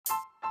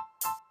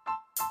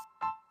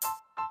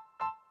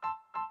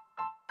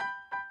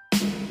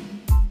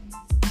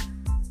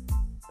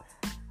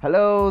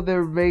Hello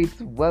there,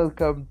 mates.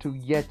 Welcome to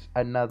yet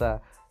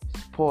another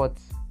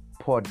sports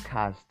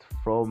podcast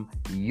from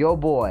your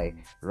boy,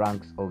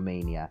 Ranks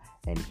Omania.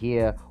 And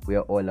here we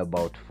are all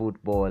about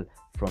football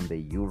from the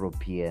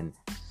European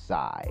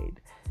side.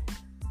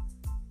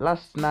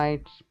 Last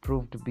night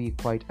proved to be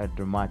quite a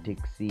dramatic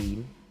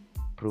scene,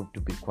 proved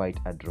to be quite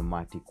a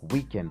dramatic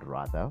weekend,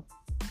 rather,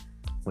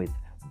 with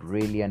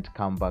brilliant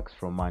comebacks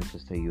from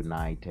Manchester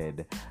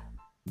United,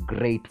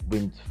 great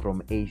wins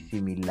from AC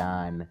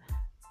Milan,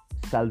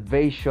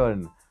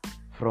 salvation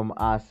from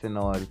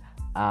Arsenal,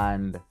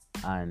 and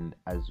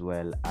as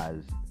well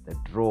as the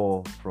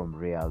draw from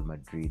Real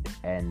Madrid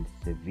and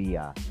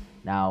Sevilla.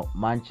 Now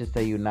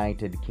Manchester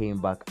United came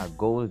back a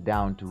goal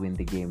down to win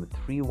the game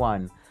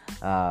 3-1.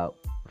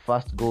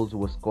 First goal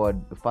was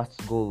scored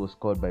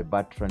by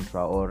Bertrand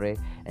Traore,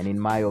 and in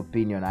my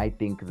opinion, I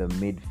think the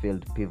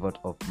midfield pivot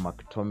of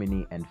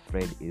McTominay and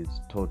Fred is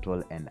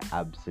total and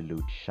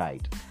absolute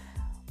shite.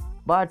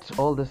 But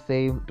all the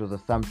same, it was a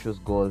sumptuous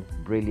goal,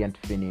 brilliant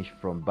finish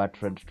from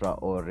Bertrand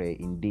Traore.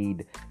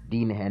 Indeed,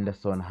 Dean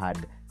Henderson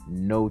had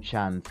no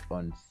chance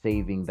on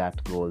saving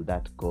that goal.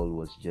 That goal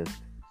was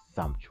just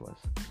sumptuous.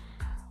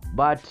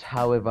 But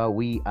however,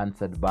 we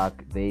answered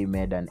back. They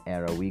made an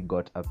error. We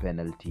got a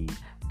penalty.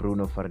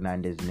 Bruno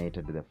Fernandes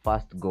netted the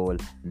first goal.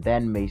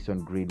 Then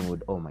Mason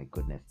Greenwood. Oh my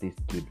goodness, this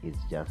kid is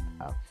just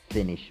a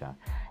finisher.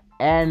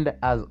 And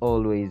as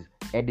always,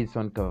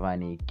 Edinson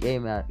Cavani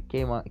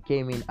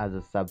came in as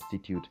a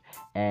substitute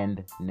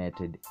and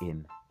netted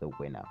in the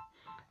winner.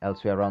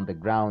 Elsewhere around the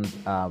grounds,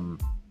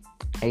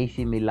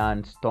 AC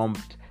Milan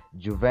stomped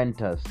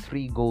Juventus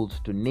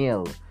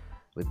 3-0,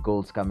 with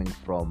goals coming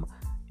from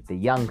the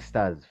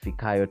youngsters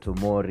Fikayo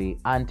Tomori,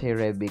 Ante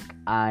Rebic,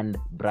 and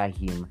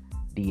Brahim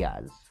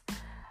Diaz.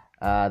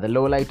 The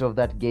low light of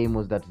that game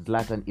was that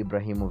Zlatan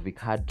Ibrahimovic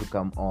had to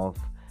come off.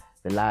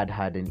 The lad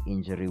had an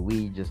injury.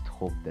 We just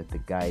hope that the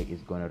guy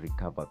is going to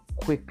recover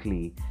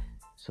quickly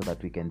so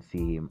that we can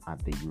see him at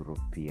the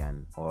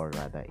European, or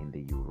rather in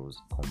the Euros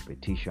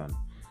competition.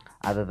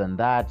 Other than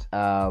that,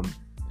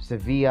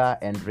 Sevilla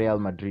and Real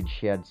Madrid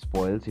shared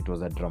spoils. It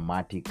was a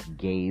dramatic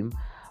game.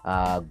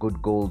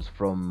 Good goals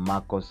from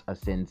Marcos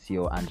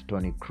Asensio and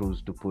Toni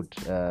Kroos to put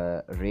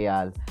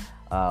Real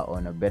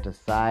on a better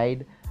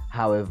side.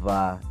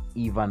 However,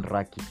 Ivan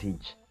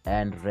Rakitic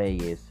and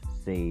Reyes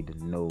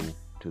said no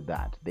to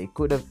that. They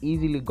could have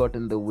easily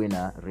gotten the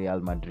winner, Real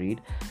Madrid.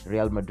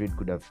 Real Madrid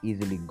could have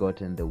easily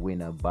gotten the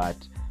winner, but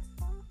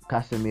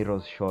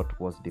Casemiro's shot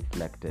was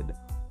deflected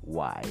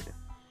wide.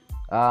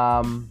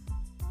 And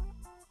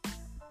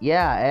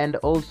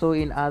also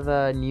in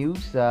other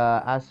news,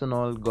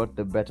 Arsenal got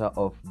the better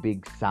of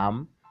Big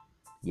Sam.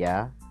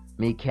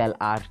 Mikel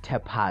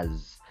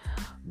Arteta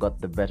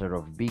got the better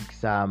of Big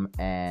Sam,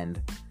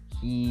 and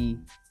he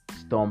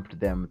stomped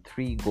them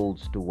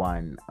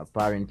 3-1.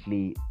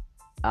 Apparently,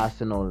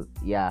 Arsenal,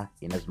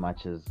 in as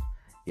much as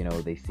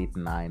they sit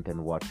ninth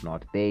and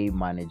whatnot, they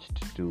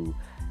managed to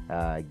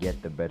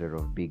get the better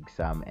of Big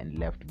Sam and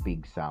left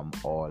Big Sam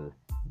all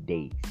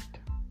dazed.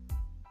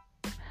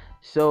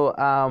 So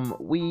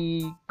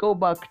we go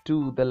back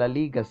to the La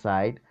Liga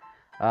side.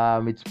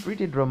 It's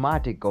pretty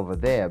dramatic over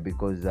there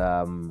because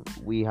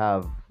we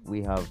have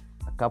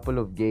a couple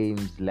of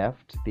games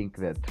left. I think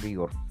there are 3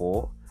 or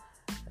 4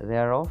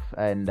 thereof,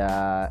 and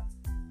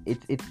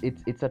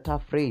it's a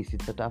tough race.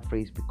 It's a tough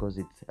race because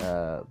it's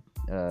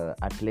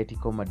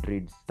Atletico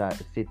Madrid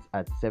sits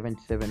at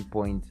 77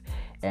 points,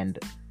 and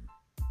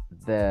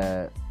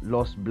the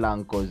Los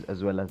Blancos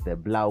as well as the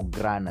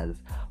Blaugranas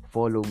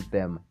follow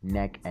them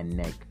neck and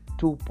neck,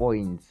 2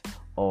 points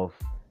off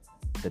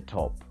the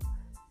top.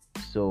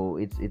 So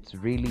it's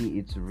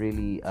really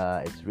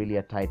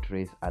a tight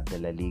race at the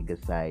La Liga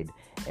side,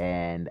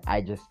 and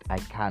I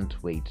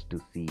can't wait to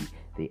see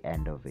the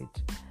end of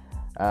it.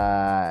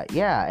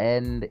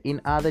 And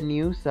in other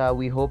news,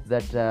 we hope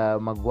that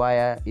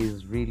Maguire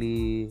is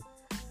really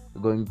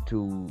going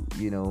to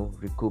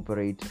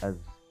recuperate as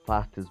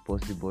fast as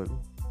possible.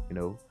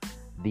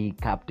 The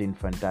captain,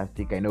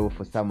 fantastic. I know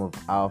for some of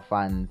our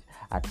fans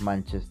at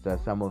Manchester,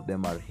 some of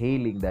them are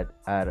hailing that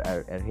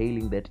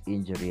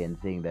injury and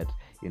saying that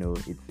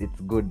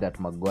it's good that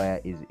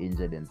Maguire is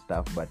injured and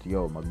stuff, but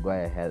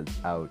Maguire helps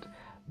out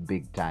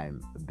big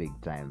time.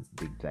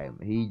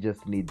 He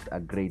just needs a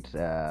great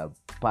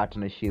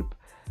partnership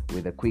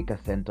with a quicker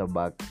center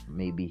back.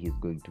 Maybe he's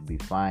going to be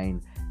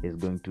fine. He's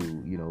going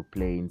to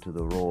play into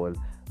the role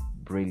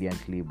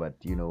brilliantly, but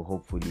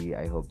hopefully,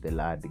 I hope the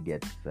lad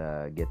gets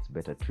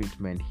better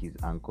treatment. His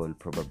ankle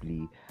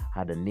probably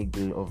had a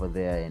niggle over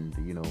there, and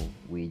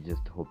we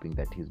just hoping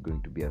that he's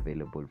going to be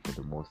available for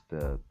the most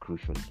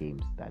crucial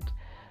games that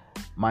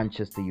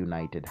Manchester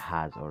United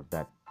has, or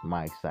that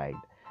my side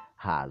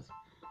has.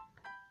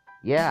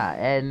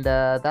 And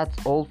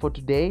that's all for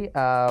today.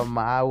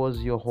 I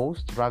was your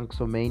host,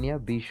 Ranksomania.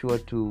 Be sure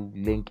to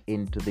link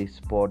into this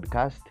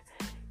podcast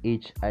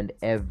each and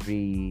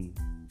every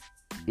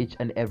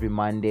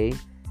Monday.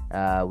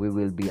 We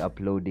will be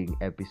uploading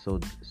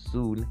episodes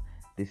soon.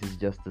 This is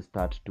just the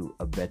start to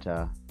a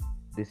better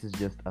this is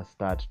just a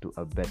start to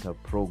a better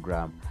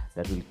program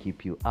that will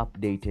keep you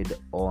updated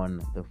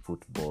on the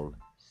football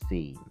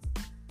scene.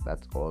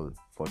 That's all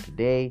for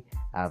today.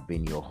 I've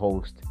been your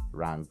host,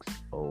 Ranks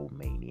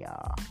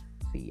Omania.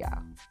 See ya.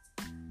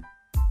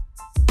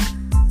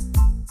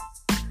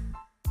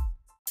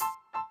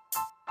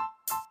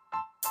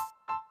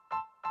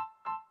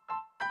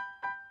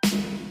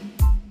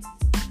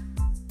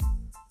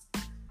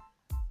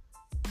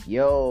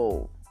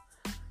 Yo,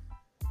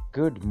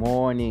 good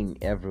morning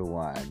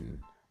everyone.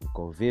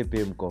 Mko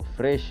vipi, mko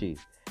freshi?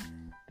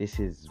 This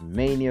is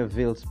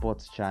Maniaville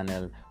Sports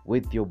Channel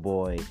with your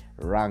boy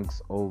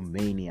Ranks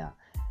Omania.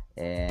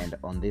 And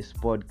on this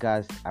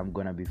podcast, I'm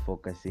going to be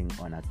focusing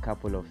on a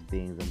couple of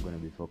things. I'm going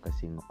to be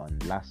focusing on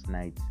last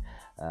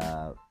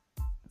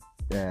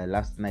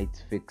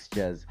night's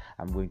fixtures.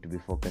 I'm going to be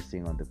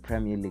focusing on the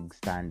Premier League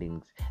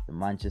standings, the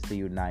Manchester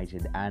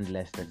United and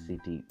Leicester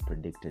City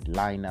predicted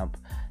lineup,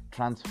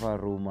 transfer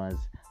rumors,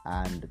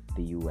 and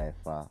the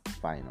UEFA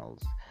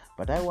finals.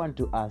 But I want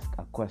to ask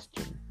a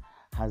question.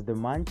 Has the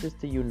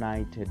Manchester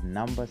United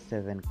number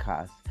 7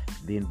 curse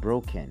been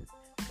broken?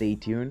 Stay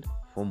tuned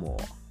for more.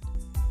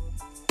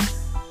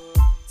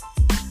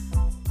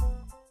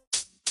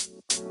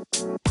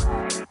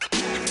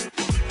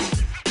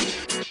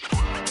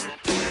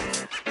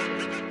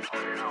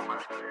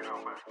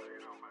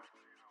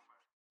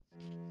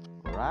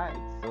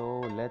 Right, so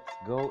let's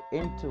go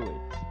into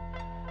it.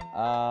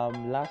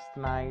 Last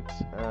night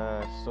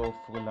saw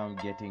Fulham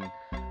getting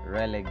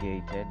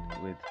relegated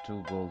with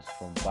 2 goals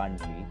from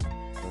Burnley.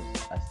 It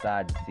was a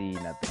sad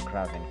scene at the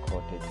Craven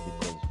Cottage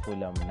because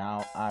Fulham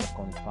now are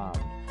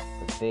confirmed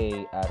that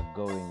they are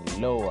going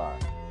lower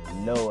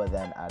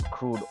than a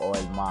crude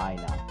oil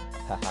miner.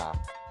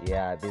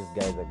 Yeah, these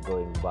guys are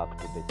going back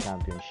to the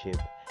championship,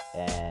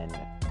 and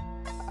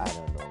I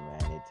don't know,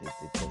 man.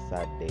 It's a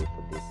sad day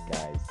for these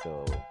guys.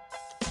 So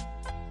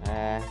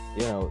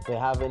they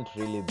haven't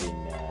really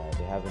been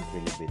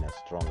a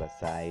stronger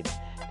side.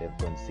 They've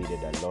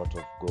conceded a lot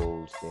of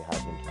goals. They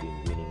haven't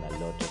been winning a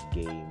lot of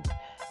games,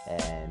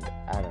 and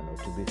I don't know.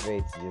 To be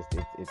fair,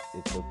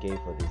 it's okay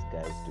for these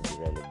guys to be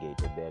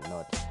relegated. They're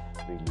not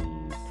really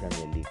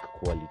Premier League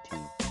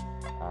quality.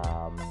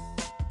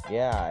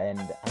 And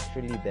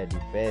actually the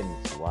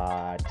defense.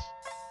 What?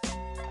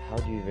 How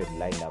do you even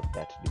line up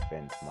that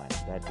defense, man?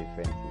 That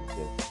defense is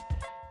just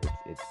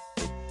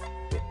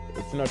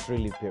it's not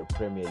really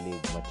Premier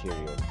League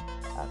material.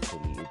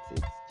 Actually,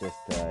 it's just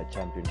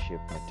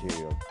championship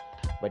material.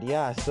 But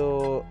yeah,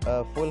 so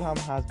Fulham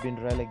has been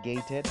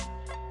relegated,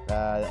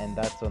 and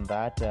that's on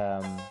that.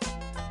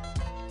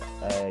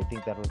 I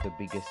think that was the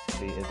biggest.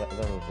 That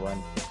was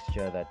one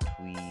fixture that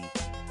we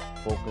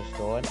focused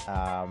on.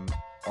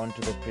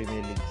 Onto the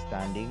Premier League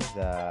standings.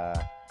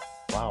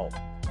 Wow,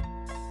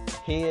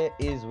 here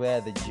is where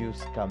the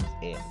juice comes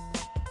in.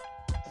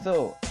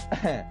 So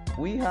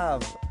we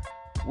have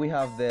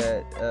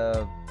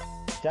the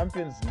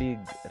Champions League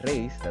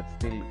race that's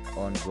still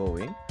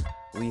ongoing.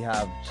 We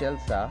have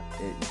Chelsea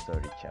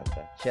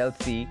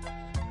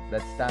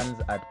that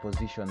stands at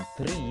position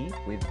 3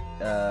 with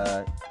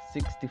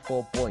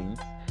 64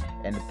 points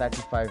and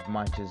 35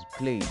 matches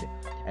played.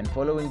 And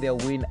following their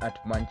win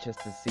at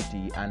Manchester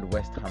City and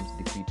West Ham's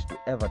defeat to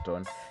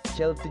Everton,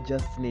 Chelsea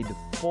just need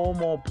 4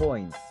 more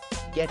points.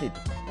 Get it,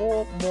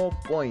 4 more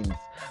points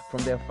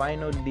from their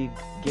final league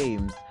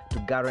games to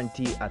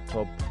guarantee a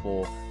top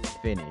 4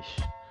 finish.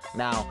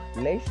 Now,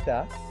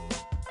 Leicester,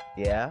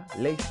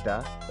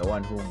 the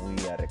one whom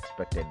we are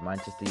expected,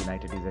 Manchester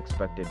United is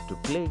expected to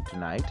play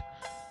tonight,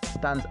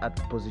 stands at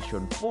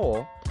position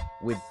 4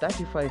 with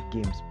 35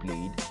 games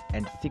played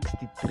and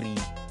 63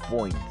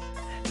 points.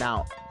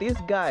 Now, these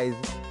guys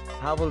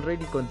have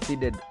already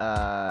conceded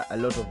a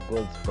lot of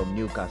goals from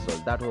Newcastle.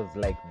 That was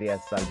like their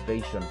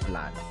salvation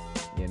plan,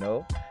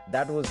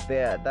 That was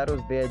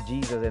their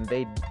Jesus, and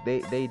they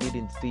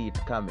didn't see it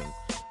coming.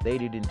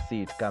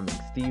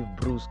 Steve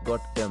Bruce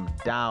got them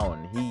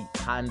down. He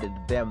handed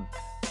them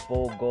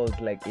 4 goals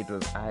like it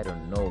was, I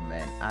don't know,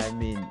 man. I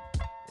mean,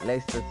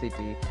 Leicester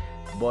City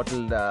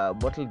bottled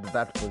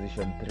that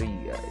position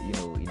 3,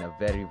 in a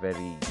very,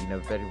 very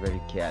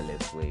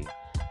careless way.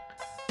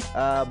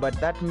 But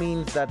that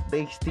means that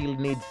they still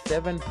need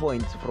 7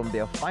 points from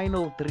their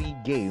final 3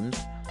 games.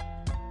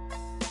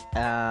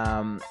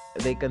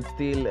 They can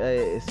still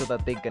so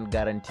that they can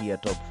guarantee a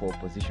top 4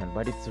 position.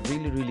 But it's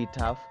really, really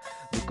tough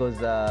because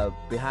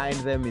behind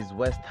them is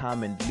West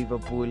Ham and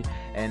Liverpool,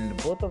 and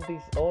both of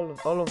these, all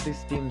of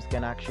these teams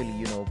can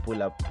actually,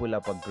 pull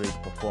up a great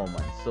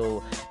performance.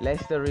 So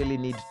Leicester really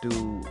need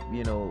to,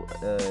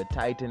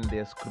 tighten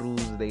their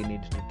screws. They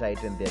need to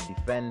tighten their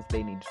defense.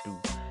 They need to,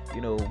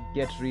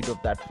 get rid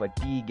of that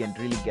fatigue and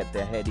really get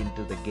their head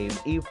into the game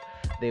if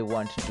they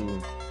want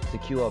to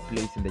secure a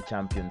place in the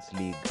Champions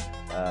League,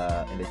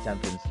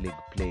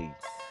 play.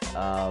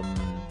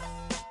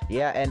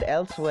 And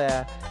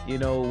elsewhere,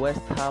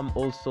 West Ham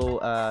also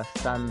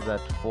stands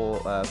at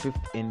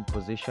 5th in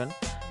position,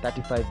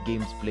 35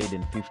 games played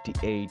and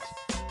 58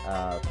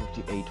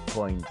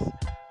 points.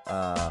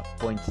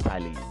 points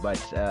tally,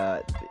 but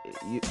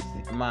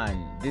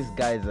man, these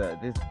guys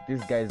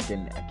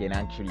can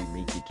actually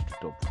make it to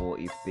top 4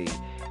 if they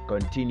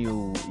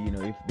continue.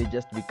 If they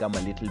just become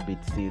a little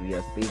bit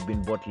serious. They've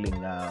been bottling.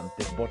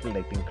 They've bottled,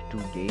 I think,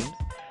 2 games.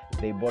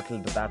 They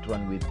bottled that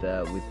one with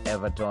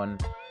Everton,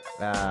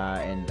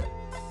 and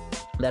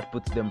that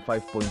puts them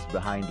 5 points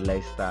behind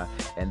Leicester,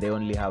 and they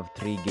only have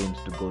 3 games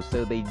to go.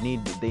 So they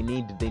need to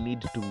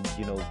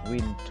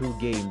win 2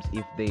 games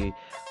if they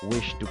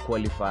wish to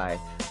qualify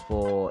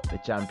for the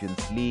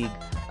Champions League.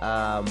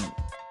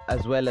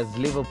 As well as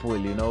Liverpool.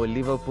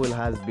 Liverpool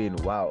has been,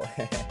 wow.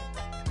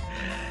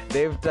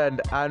 They've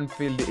turned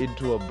Anfield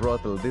into a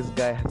brothel. These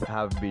guys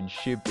have been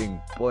shipping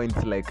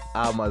points like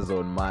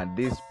Amazon, man.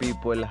 These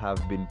people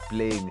have been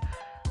playing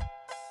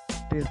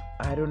this.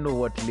 I don't know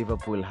what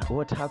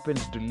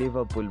happened to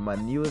Liverpool,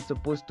 man. You were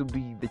supposed to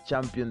be the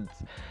champions,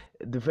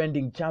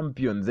 defending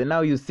champions, and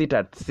now you sit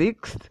at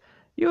 6th.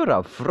 You're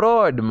a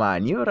fraud,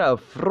 man. You're a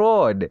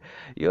fraud.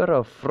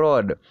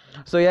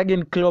 So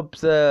Jurgen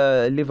Klopp's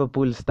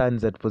Liverpool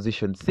stands at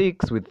position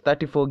 6 with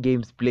 34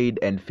 games played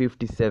and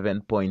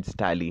 57 points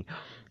tally.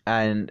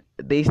 And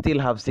they still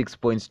have 6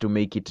 points to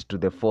make it to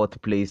the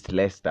 4th placed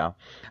Leicester.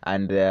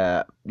 And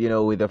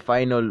with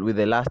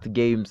the last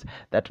games,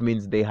 that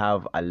means they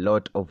have a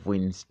lot of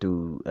points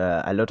to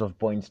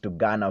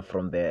garner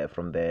from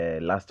the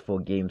last 4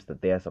 games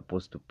that they are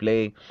supposed to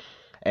play.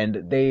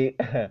 And these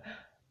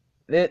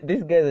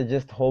guys are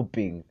just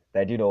hoping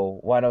that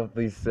one of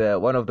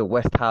the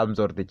West Hams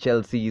or the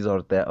Chelseas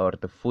or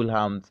the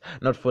Fulhams,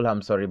 not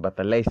Fulham, sorry, but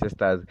the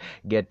Leicesters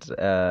get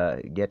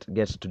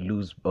to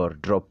lose or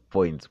drop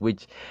points,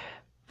 which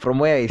from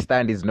where I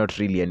stand is not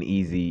really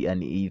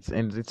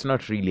it's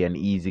not really an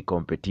easy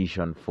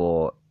competition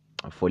for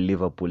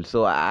Liverpool.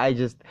 So I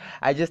just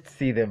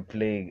see them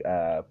playing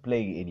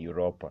in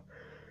Europa.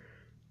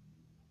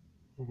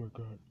 Oh my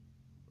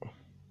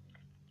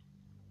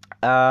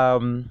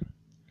God.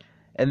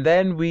 And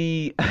then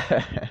we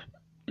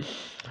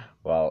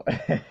wow.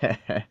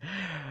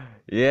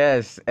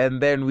 Yes,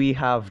 and then we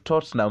have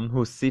Tottenham,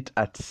 who sit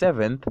at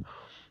 7th,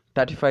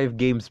 35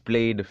 games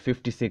played,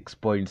 56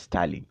 points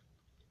tally,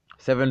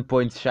 7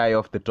 points shy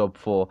of the top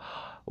 4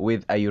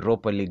 with a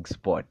Europa League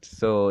spot.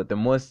 So the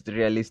most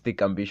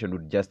realistic ambition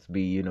would just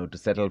be to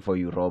settle for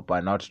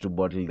Europa, not to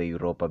bottle the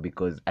Europa,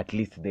 because at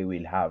least they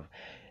will have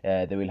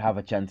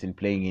a chance in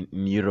playing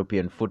in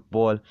European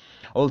football.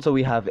 Also,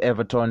 we have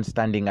Everton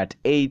standing at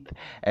 8th,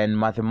 and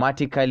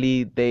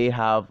mathematically they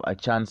have a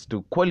chance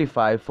to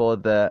qualify for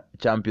the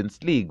Champions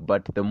League.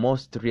 But the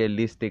most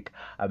realistic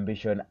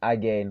ambition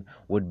again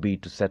would be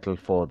to settle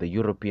for the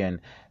European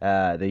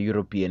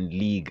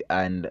League.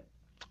 And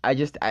I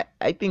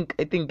think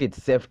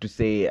it's safe to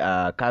say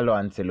Carlo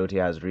Ancelotti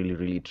has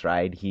really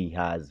tried. He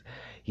has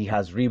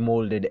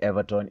remolded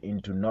Everton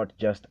into not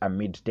just a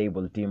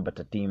mid-table team, but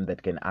a team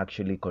that can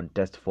actually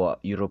contest for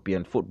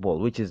European football,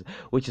 which is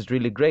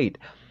really great.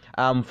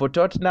 For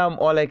Tottenham,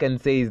 all I can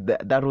say is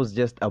that was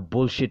just a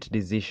bullshit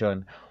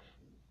decision.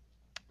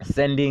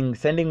 Sending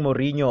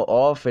Mourinho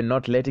off and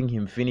not letting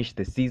him finish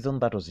the season,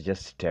 that was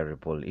just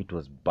terrible. It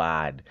was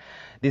bad.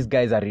 These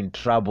guys are in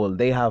trouble.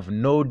 They have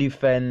no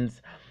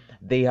defense.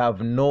 They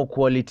have no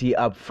quality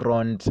up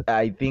front.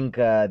 I think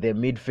their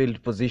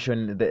midfield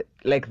position,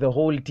 the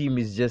whole team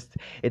is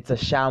it's a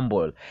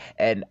shamble.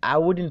 And I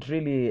wouldn't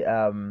really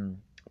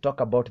talk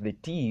about the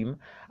team.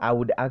 I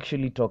would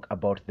actually talk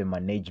about the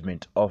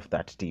management of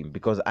that team,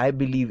 because I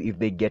believe if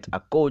they get a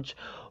coach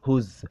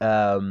who's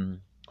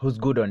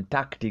good on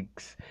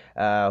tactics,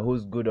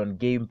 who's good on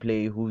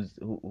gameplay,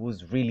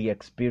 who's really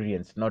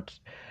experienced, not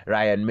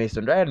Ryan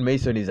Mason. Ryan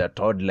Mason is a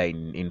toddler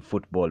in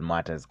football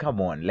matters. Come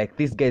on,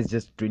 this guy is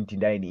just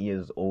 29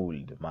 years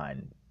old,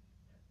 man.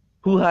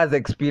 Who has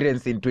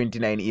experience in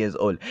 29 years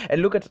old?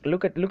 And look at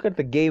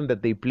the game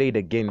that they played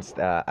against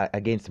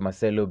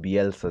Marcelo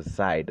Bielsa's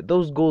side.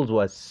 Those goals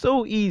were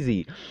so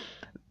easy.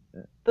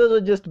 Those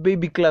are just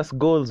baby class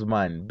goals,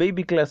 man.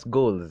 Baby class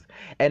goals.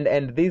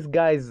 And these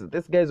guys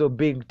were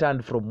being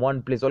turned from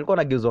one place. Walikuwa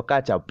wanageuza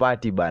kacha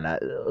party bana.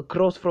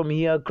 Cross from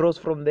here, cross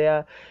from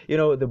there.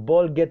 The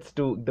ball gets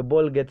to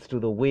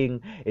the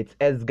wing. It's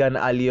Ezgan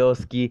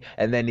Alioski,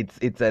 and then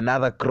it's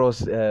another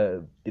cross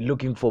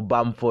looking for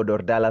Bamford or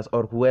Dallas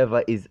or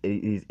whoever is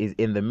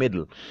in the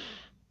middle.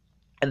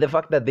 And the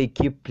fact that they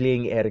keep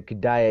playing Eric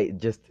Dyer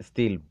just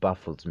still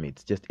baffles me.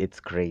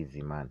 It's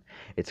crazy, man.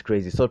 It's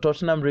crazy. So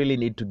Tottenham really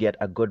need to get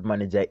a good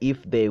manager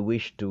if they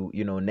wish to,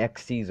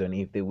 next season,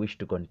 if they wish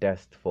to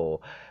contest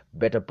for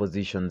better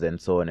positions and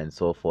so on and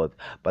so forth.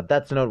 But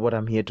that's not what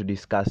I'm here to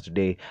discuss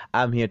today.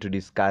 I'm here to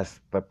discuss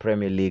the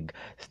Premier League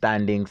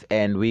standings,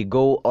 and we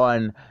go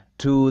on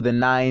to the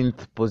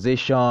 9th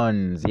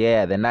positions.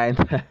 Yeah, the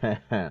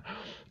 9th.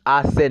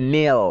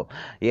 Arsenal,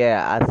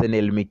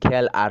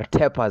 Mikel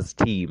Arteta's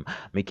team.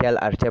 Mikel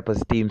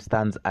Arteta's team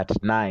stands at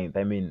 9th.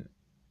 I mean,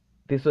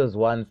 this was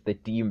once the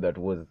team that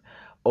was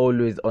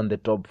always on the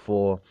top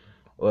 4,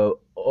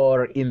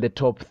 or in the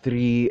top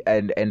three,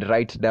 and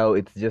right now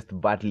it's just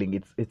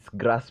battling, it's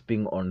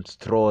grasping on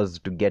straws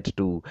to get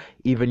to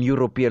even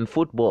European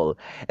football.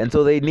 And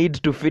so they need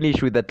to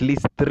finish with at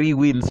least 3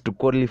 wins to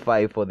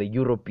qualify for the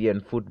European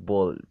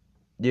football,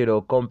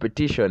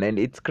 competition. And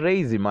it's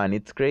crazy, man.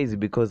 It's crazy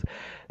because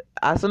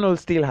Arsenal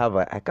still have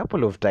a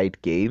couple of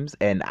tight games,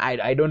 and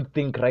I don't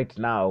think right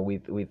now,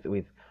 with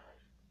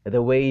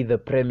the way the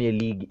Premier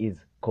League is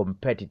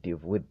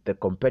competitive, with the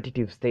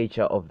competitive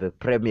stature of the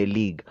Premier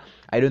League,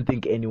 I don't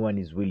think anyone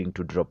is willing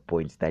to drop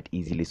points that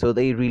easily. So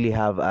they really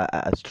have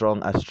a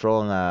strong.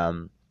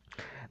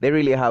 They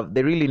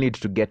really need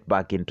to get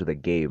back into the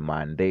game,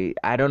 man.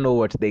 I don't know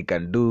what they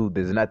can do.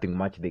 There's nothing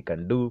much they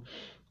can do.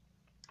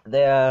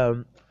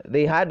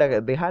 They had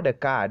a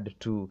card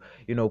to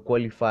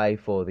qualify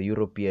for the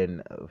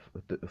European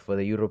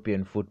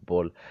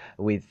football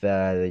with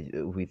the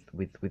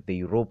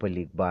Europa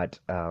League, but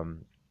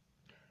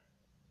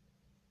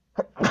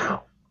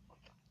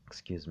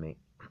excuse me.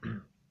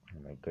 Oh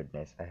my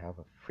goodness, I have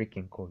a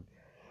freaking cold.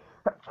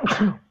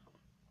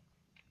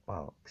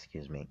 Wow,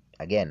 excuse me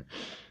again.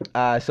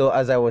 So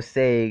as I was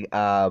saying,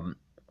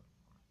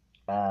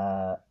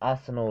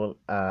 Arsenal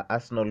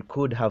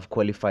could have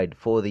qualified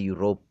for the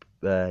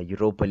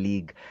Europa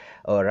League,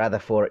 or rather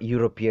for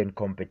European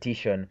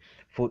competition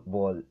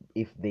football,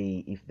 if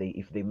they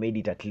made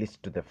it at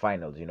least to the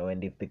finals,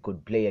 and if they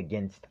could play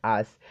against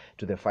us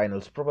to the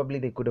finals, probably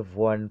they could have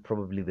won,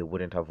 probably they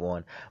wouldn't have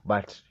won,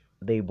 but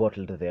they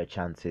bottled their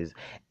chances.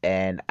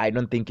 And I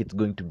don't think it's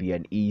going to be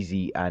an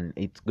easy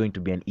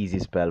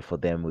spell for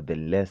them with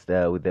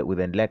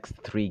the next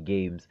 3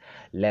 games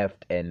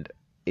left. And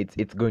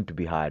it's going to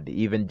be hard,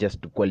 even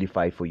just to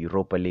qualify for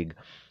Europa League.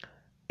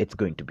 It's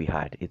going to be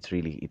hard.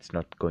 It's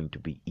not going to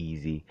be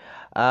easy.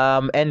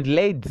 And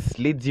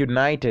Leeds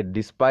United,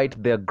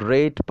 despite their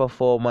great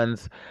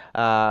performance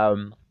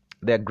during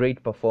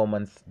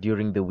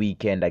the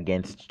weekend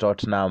against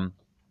Tottenham,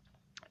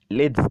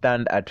 Leeds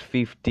stand at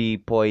 50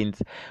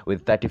 points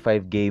with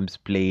 35 games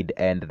played,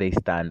 and they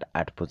stand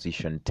at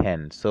position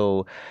 10.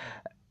 So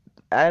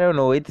I don't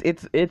know.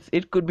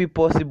 It could be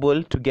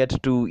possible to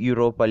get to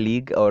Europa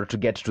League, or to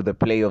get to the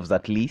playoffs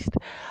at least.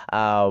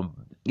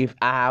 If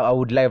I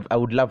would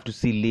love to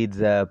see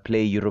Leeds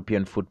play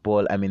European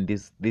football. I mean,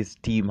 this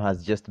team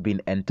has just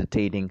been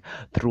entertaining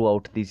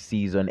throughout this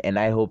season, and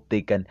I hope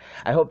they can.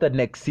 I hope that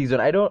next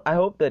season. I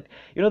hope that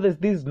there's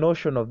this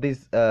notion of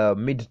these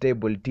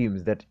mid-table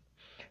teams, that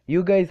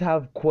you guys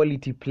have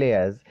quality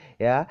players,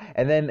 yeah,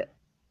 and then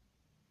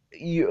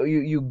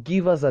you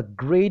give us a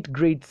great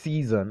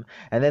season,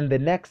 and then the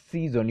next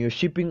season you're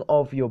shipping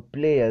off your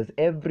players.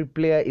 Every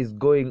player is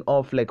going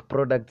off like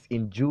products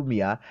in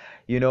Jumia,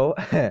 you know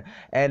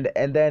and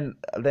then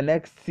the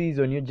next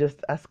season you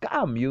just a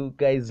scam. You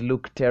guys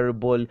look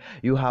terrible.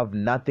 You have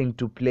nothing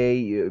to play.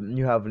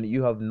 You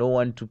have no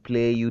one to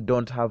play. You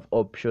don't have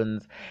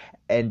options,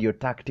 and your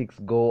tactics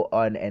go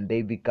on and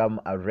they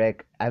become a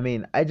wreck. I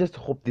mean, I just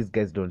hope these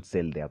guys don't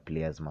sell their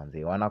players,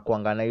 manze.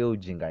 Wanakuanga na hiyo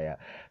ujinga ya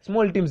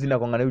small teams,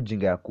 zinakuanga na hiyo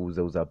ujinga ya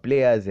kuuza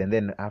players, and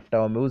then after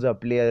wameuza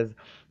players,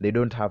 they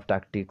don't have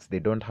tactics, they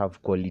don't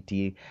have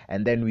quality,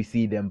 and then we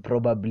see them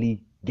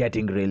probably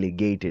getting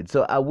relegated.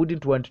 So I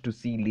wouldn't want to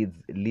see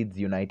Leeds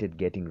United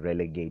getting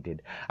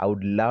relegated. I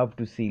would love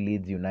to see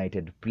Leeds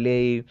United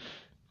play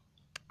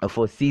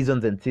for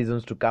seasons and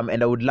seasons to come.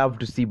 And I would love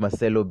to see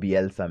Marcelo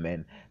Bielsa,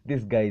 man.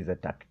 This guy is a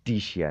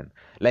tactician.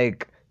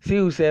 Like, see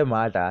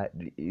usema hata,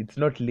 it's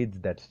not Leeds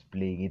that's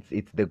playing,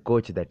 it's the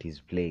coach that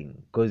is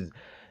playing. Because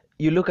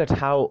you look at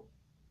how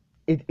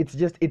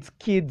it's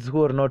kids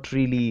who are not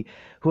really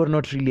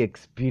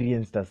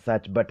experienced as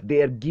such, but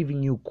they are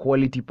giving you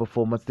quality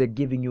performance. They're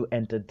giving you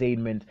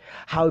entertainment.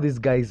 How these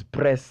guys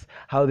press,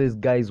 how these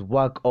guys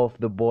work off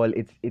the ball,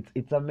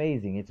 it's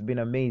amazing. It's been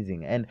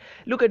amazing. And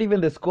look at even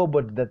the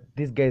scoreboard that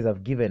these guys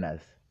have given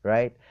us,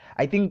 right?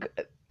 I think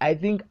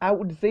I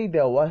would say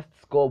their worst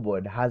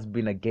scoreboard has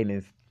been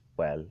against,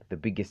 well, the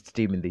biggest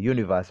team in the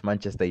universe,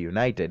 Manchester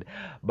United.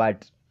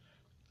 But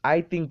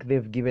I think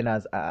they've given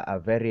us a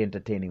very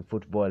entertaining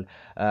football,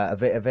 a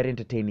very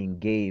entertaining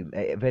game,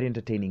 very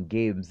entertaining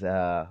games.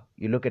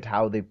 You look at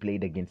how they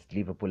played against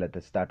Liverpool at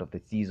the start of the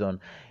season.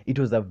 It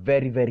was a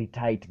very, very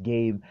tight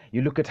game.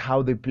 You look at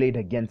how they played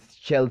against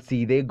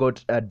Chelsea. They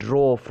got a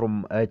draw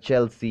from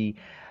Chelsea.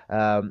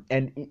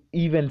 And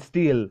even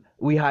still,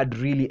 we had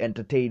really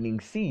entertaining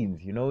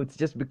scenes. It's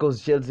just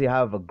because Chelsea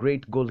have a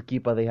great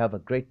goalkeeper, they have a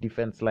great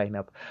defense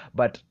lineup,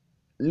 but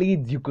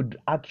Leeds, you could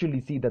actually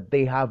see that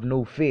they have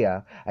no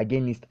fear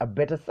against a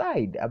better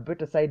side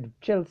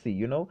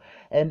Chelsea,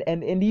 and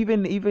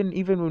even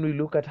when we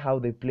look at how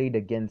they played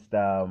against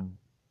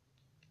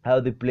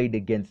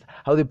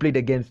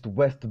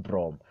West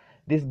Brom,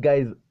 these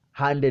guys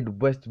handed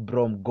West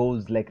Brom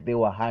goals like they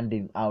were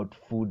handing out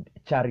food,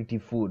 charity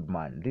food,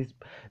 man.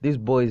 These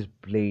boys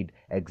played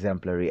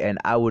exemplary, and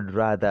I would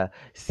rather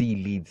see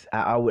Leeds.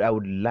 I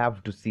would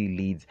love to see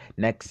Leeds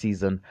next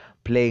season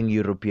playing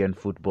European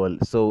football.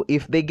 So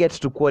if they get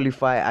to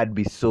qualify, I'd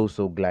be so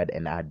glad,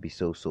 and I'd be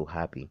so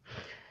happy.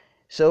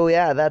 So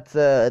yeah, that's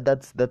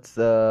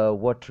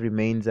what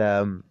remains.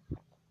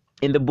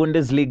 In the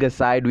Bundesliga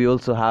side, we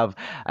also have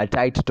a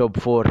tight top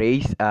four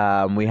race.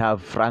 We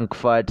have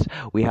Frankfurt,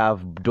 we have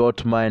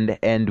Dortmund,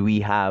 and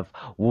we have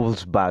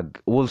Wolfsburg.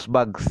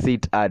 Wolfsburg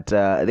sit at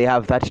they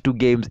have 32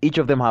 games. Each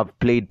of them have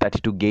played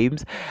 32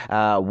 games.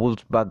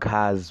 Wolfsburg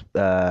has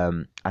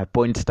a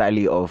point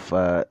tally of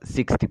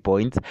 60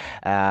 points.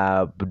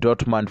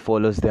 Dortmund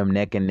follows them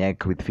neck and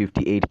neck with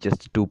 58,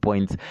 just 2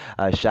 points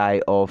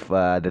shy of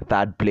the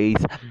third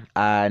place,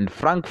 and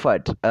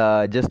Frankfurt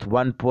just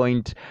 1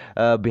 point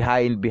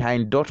behind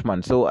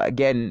Dortmund. So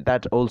again,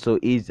 that also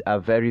is a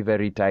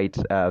very tight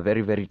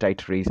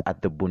race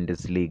at the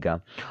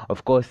Bundesliga.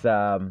 Of course.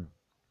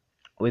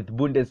 With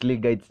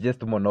Bundesliga, it's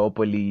just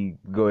monopoly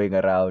going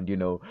around,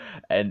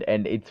 and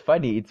it's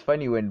funny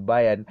when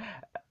Bayern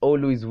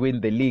always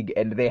win the league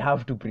and they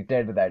have to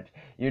pretend that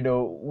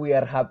we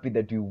are happy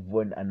that you've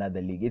won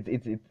another league.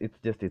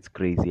 It's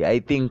crazy. I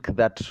think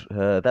that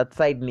that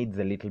side needs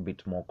a little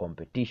bit more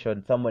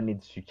competition. Someone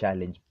needs to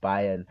challenge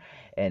Bayern,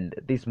 and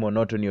this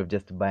monotony of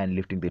just Bayern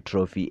lifting the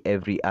trophy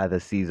every other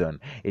season,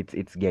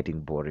 it's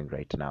getting boring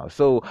right now.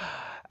 So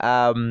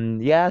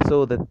yeah,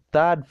 so the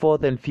third,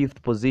 fourth, and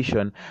fifth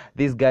position,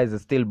 these guys are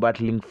still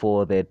battling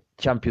for the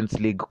Champions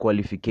League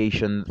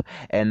qualifications,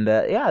 and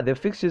yeah, the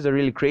fixtures are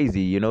really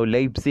crazy.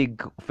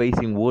 Leipzig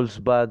facing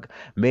Wolfsburg,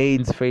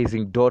 Mainz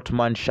facing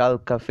Dortmund,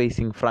 Schalke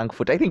facing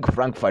Frankfurt. I think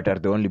Frankfurt are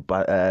the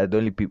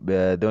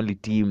only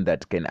team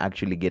that can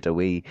actually get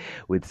away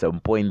with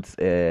some points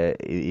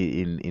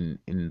in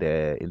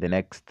the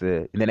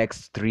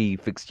next three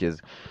fixtures.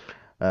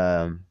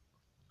 Um,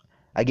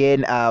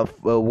 Again,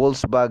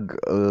 Wolfsburg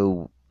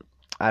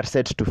are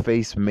set to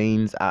face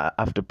Mainz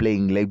after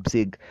playing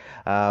Leipzig.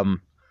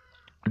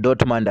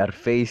 Dortmund are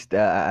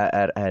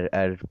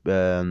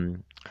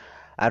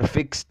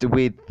fixed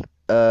with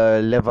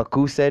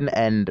Leverkusen,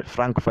 and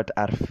Frankfurt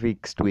are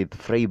fixed with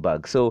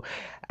Freiburg. So,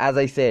 as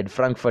I said,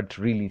 Frankfurt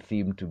really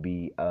seem to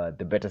be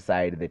the better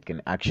side that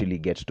can actually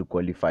get to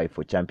qualify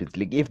for Champions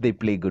League if they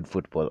play good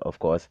football. Of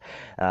course,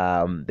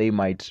 they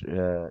might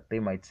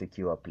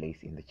secure a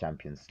place in the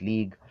Champions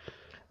League.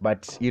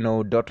 But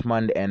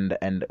Dortmund,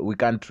 and we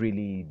can't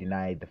really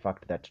deny the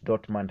fact that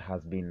Dortmund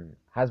has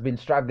been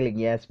struggling,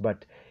 yes,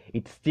 but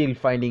it's still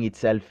finding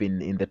itself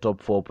in the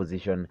top four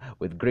position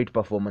with great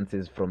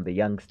performances from the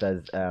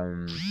youngsters,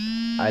 Erling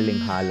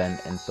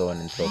Haaland, and so on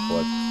and so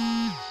forth.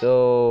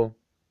 So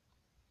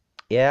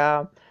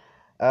yeah,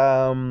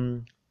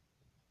 um,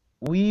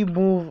 we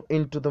move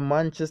into the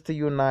Manchester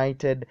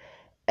United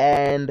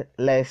and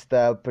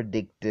Leicester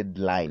predicted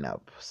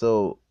lineup.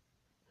 So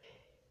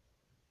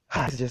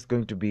it's just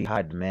going to be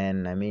hard,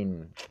 man. I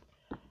mean,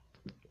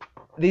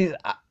 these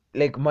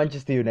like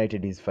Manchester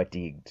United is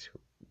fatigued.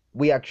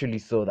 We actually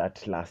saw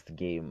that last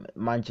game.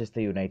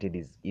 Manchester United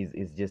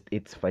is just,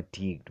 it's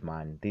fatigued,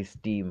 man. This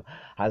team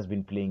has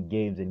been playing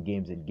games and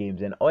games and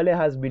games, and Ole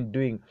has been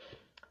doing.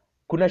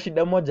 Kuna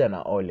shida moja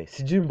na Ole,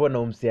 sijui mbona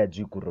umse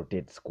ajui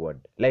kurotate squad.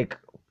 Like,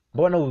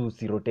 mbona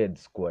usirotate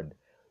squad?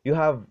 You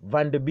have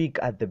Van de Beek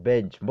at the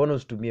bench. Mbona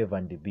usitumie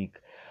Van de Beek?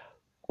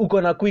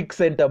 Uko na quick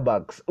center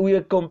backs. We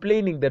are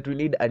complaining that we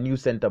need a new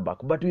center back,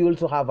 but we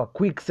also have a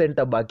quick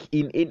center back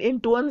in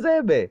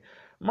Tuanzebe.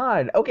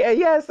 Man, okay,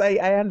 yes,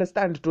 I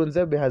understand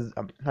Tuanzebe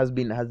has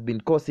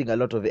been causing a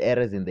lot of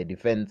errors in the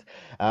defense.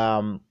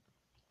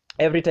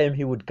 Every time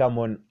he would come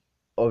on,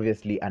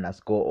 obviously, and a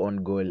score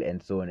on goal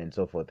and so on and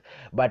so forth.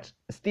 But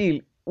still,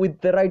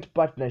 with the right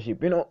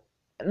partnership,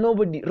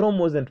 Rome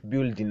wasn't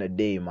built in a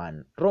day,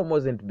 man. Rome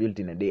wasn't built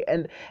in a day.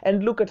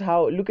 And look at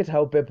how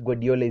Pep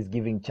Guardiola is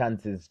giving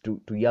chances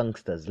to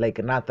youngsters like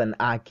Nathan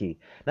Ake.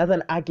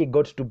 Nathan Ake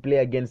got to play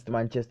against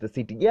Manchester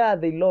City. Yeah,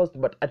 they lost,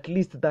 but at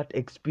least that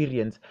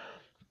experience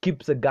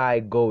keeps a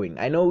guy going.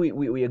 I know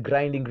we are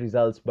grinding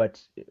results,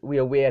 but we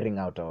are wearing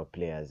out our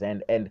players,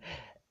 and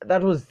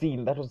that was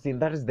seen. That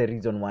is the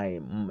reason why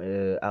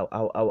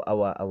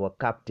our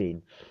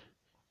captain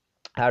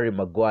Harry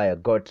Maguire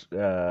got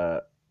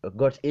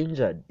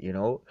injured,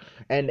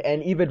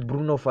 and even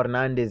Bruno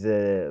Fernandes.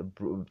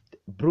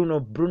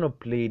 Bruno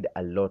played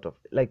a lot of,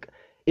 like,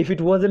 if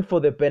it wasn't for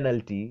the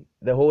penalty,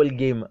 the whole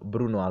game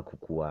Bruno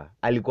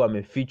alikuwa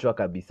amefichwa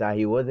kabisa.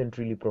 He wasn't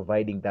really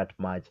providing that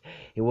much.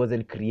 He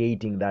wasn't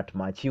creating that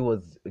much. He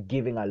was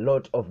giving a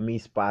lot of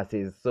missed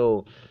passes.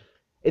 So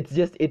it's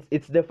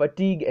the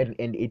fatigue, and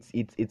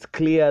it's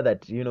clear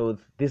that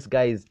this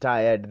guy is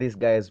tired. This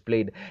guy has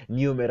played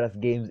numerous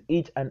games,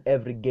 each and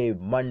every game,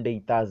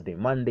 Monday Thursday,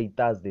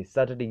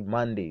 Saturday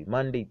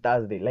Monday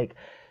Thursday, like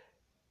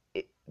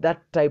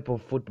that type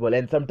of football.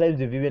 And sometimes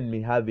we've even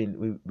been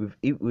having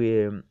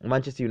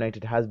Manchester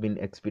United has been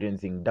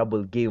experiencing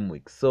double game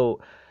weeks. So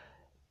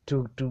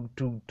to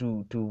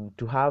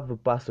have a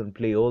person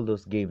play all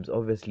those games,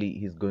 obviously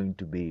he's going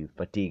to be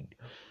fatigued.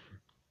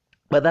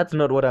 But that's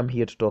not what I'm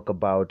here to talk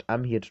about.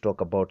 I'm here to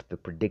talk about the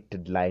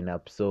predicted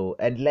lineup. So,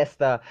 and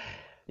Leicester,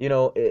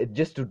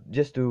 just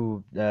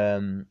to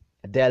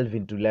delve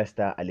into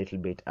Leicester a little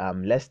bit.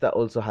 Leicester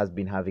also has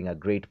been having a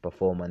great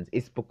performance.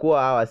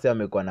 Isipokuwa hawa wase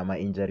wamekuwa na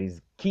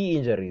injuries, key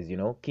injuries,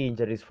 key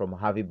injuries from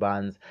Harvey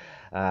Barnes.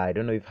 I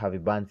don't know if Harvey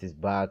Barnes is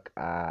back.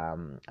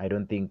 I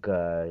don't think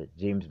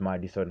James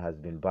Maddison has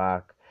been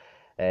back.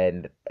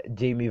 And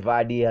Jamie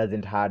Vardy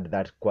hasn't had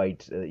that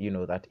quite,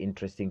 that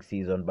interesting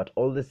season. But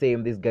all the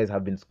same, these guys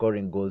have been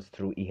scoring goals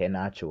through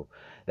Iheanacho.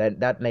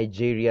 That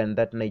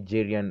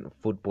Nigerian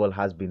football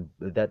has been,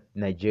 that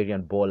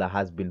Nigerian baller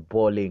has been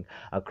balling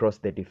across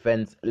the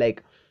defense.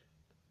 Like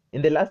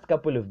in the last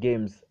couple of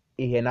games,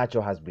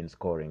 Iheanacho has been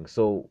scoring.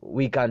 So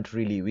we can't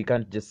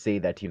just say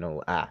that,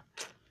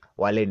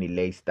 wale ni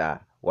Leicester,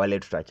 wale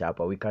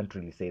tutachapa. We can't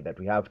really say that.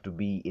 We have to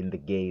be in the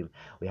game.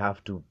 We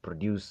have to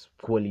produce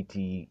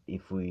quality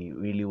if we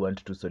really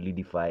want to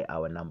solidify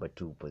our number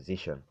 2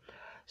 position.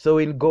 So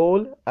in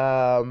goal,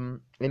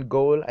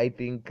 I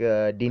think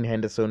Dean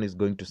Henderson is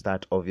going to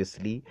start.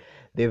 Obviously,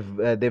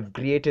 they've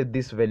created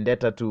this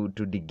vendetta to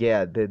De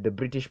Gea. The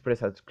British press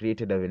has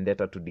created a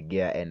vendetta to De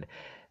Gea, and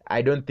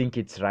I don't think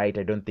it's right.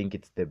 I don't think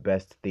it's the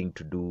best thing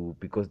to do,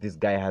 because this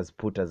guy has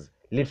put us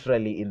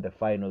literally in the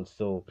finals.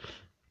 So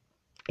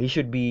he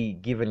should be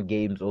given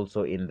games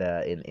also in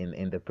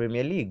the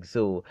Premier League.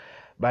 So,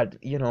 but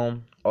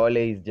Ole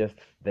is just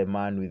the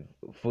man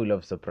with full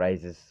of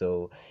surprises.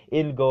 So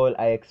in goal,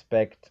 I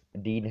expect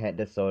Dean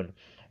Henderson,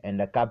 and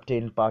the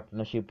captain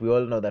partnership. We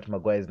all know that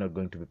Maguire is not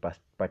going to be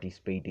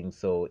participating.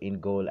 So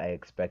in goal, I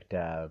expect.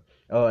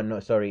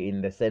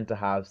 In the centre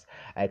halves,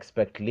 I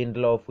expect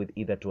Lindelof with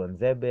either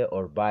Tuanzebe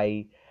or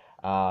Bai.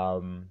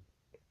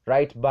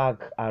 Right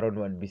back, Aaron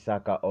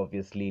Wan-Bissaka,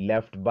 obviously.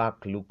 Left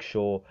back, Luke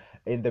Shaw.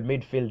 In the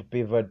midfield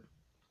pivot,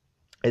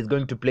 is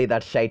going to play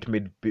that shite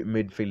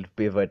midfield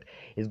pivot.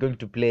 He's going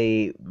to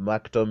play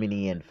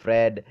McTominay and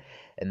Fred.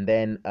 And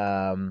then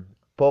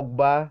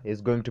Pogba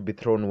is going to be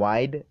thrown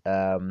wide.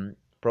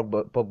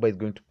 Pogba is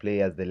going to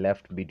play as the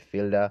left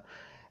midfielder.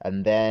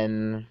 And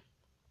then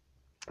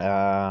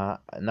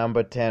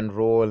number 10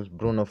 role,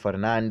 Bruno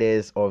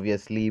Fernandes,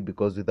 obviously,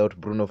 because without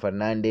Bruno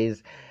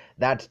Fernandes,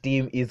 that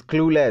team is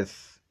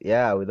clueless.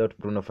 Yeah, without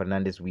Bruno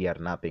Fernandes, we are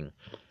nothing.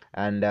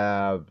 And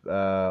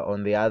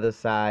on the other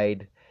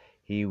side,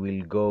 he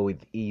will go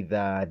with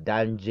either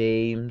Dan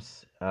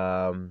James.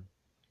 There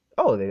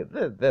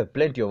are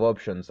plenty of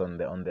options on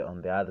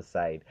the other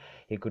side.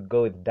 He could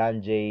go with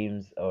Dan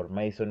James or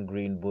Mason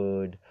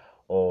Greenwood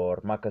or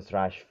Marcus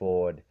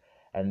Rashford.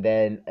 And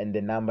then in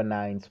the number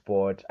 9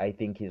 spot, I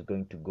think he's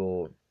going to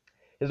go.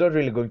 He's not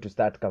really going to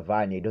start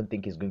Cavani. I don't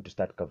think he's going to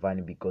start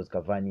Cavani because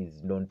Cavani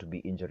is known to be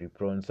injury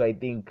prone. So I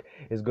think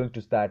he's going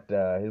to start.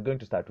 He's going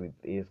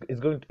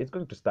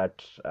to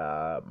start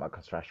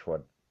Marcus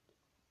Rashford.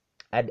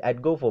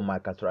 I'd go for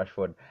Marcus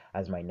Rashford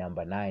as my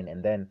number 9,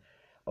 and then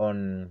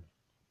on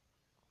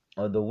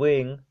the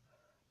wing,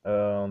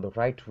 on the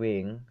right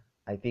wing,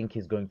 I think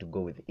he's going to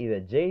go with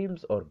either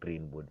James or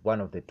Greenwood. One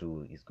of the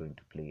two is going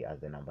to play as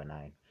the number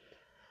 9.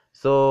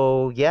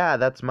 So yeah,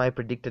 that's my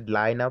predicted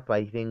lineup.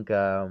 I think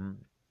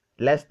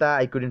Leicester,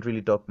 I couldn't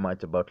really talk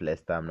much about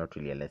Leicester. I'm not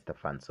really a Leicester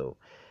fan, so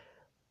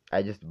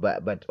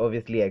but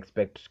obviously I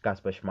expect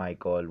Kasper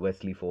Schmeichel,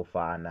 Wesley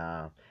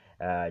Fofana,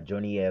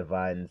 Johnny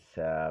Evans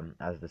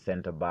as the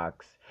centre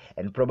backs,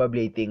 and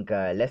probably I think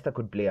Leicester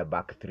could play a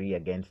back 3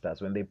 against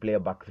us. When they play a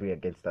back 3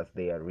 against us,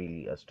 they are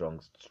really a strong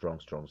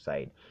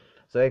side.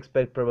 So I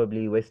expect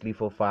probably Wesley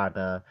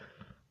Fofana,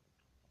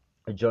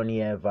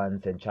 Johnny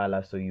Evans, and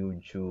Chala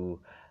Soyuncu.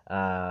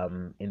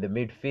 In the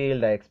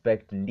midfield, I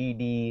expect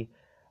Ndidi.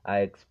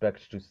 I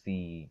expect to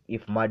see,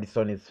 if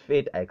Maddison is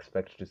fit, I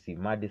expect to see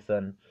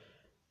Maddison.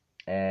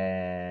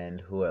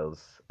 And who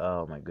else?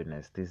 Oh my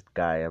goodness, this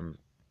guy.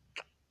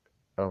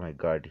 Oh my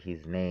god,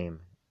 his name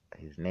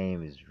is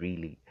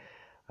really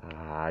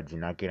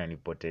jinake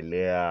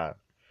nanipotelea.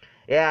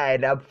 Yeah,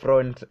 and up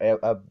front,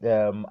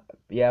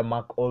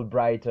 Mark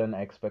Albrighton.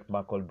 I expect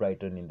Mark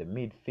Albrighton in the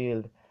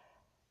midfield.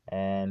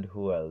 And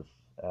who else?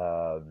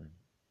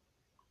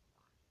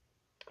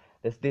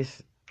 There's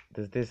this.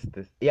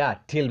 Yeah,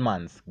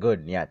 Tillmans.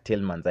 Good. Yeah,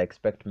 Tillmans. I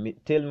expect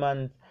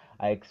Tillmans.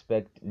 I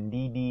expect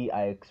Ndidi.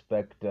 I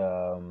expect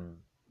Ndidi.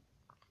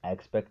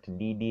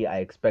 I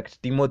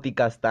expect Timothy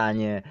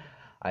Castagne.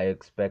 I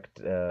expect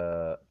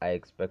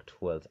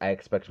who else? I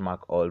expect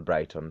Mark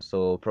Albrighton.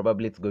 So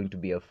probably it's going to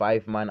be a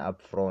 5-man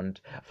up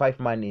front,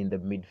 5-man in the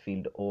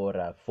midfield, or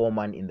a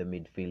 4-man in the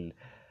midfield,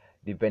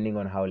 depending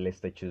on how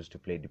Leicester choose to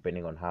play,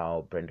 depending on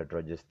how Brendan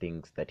Rodgers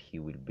thinks that he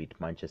will beat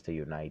Manchester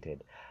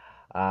United.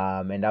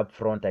 And up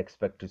front, I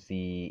expect to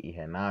see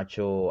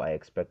Iheanacho. I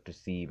expect to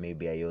see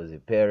maybe Ayoze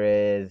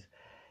Perez,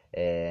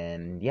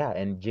 and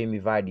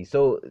Jamie Vardy.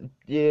 So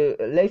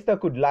Leicester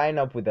could line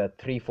up with a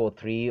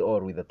 3-4-3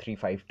 or with a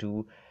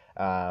 3-5-2.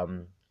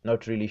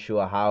 Not really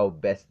sure how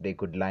best they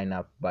could line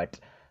up, but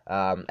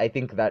I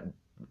think that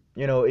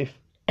if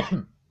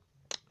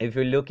if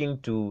you're looking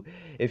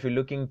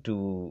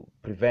to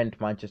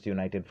prevent Manchester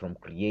United from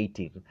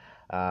creating,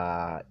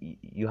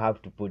 you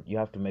have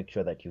to make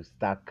sure that you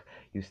stack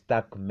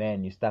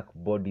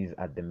bodies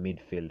at the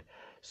midfield.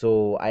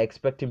 So I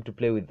expect him to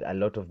play with a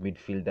lot of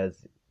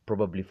midfielders.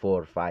 probably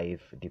 4 or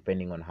 5,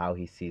 depending on how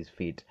he sees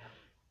fit.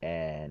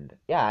 And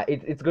yeah,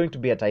 it's going to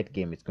be a tight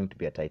game. It's going to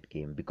be a tight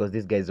game because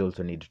these guys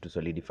also need to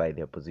solidify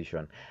their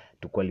position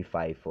to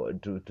qualify for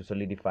to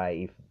solidify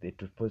if they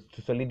to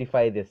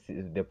solidify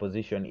their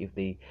position if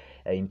they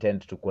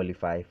intend to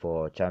qualify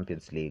for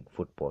Champions League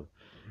football.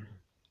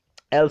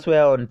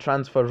 Elsewhere on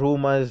transfer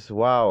rumors,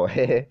 wow,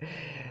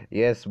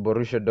 yes,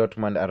 Borussia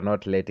Dortmund are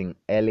not letting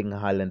Erling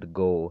Haaland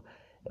go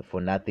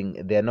for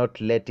nothing. They're not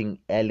letting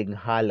Erling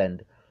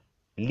Haaland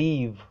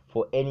leave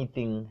for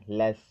anything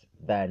less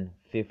than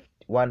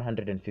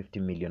 150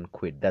 million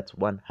quid. That's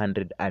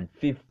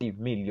 150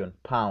 million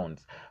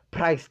pounds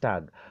price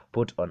tag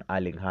put on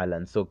Erling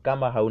Haaland. So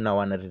kama hauna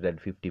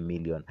 150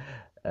 million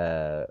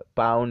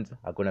pounds,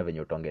 hakuna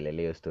venye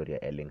utongeleleo story ya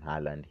Erling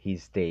Haaland.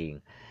 He's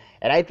staying.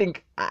 And I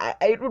think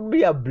it would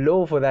be a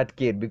blow for that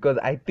kid because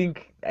I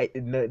think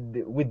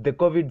with the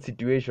COVID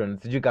situation,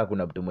 sijui kama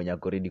kuna mtu mwenye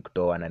ako ready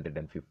kutoa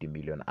 150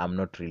 million. I'm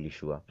not really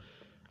sure.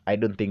 I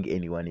don't think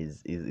anyone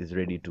is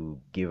ready to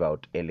give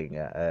out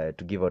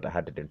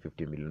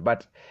 150 million.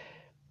 But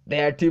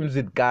there are teams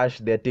with cash.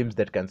 There are teams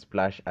that can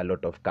splash a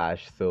lot of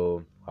cash.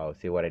 So I'll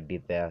see what I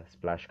did there.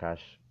 Splash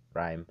cash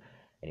rhyme.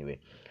 Anyway,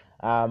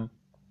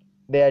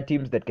 there are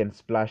teams that can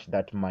splash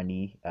that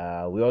money.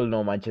 We all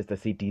know Manchester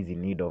City is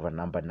in need of a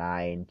number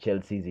 9.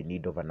 Chelsea is in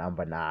need of a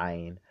number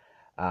 9.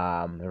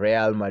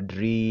 Real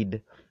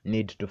Madrid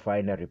need to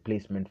find a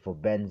replacement for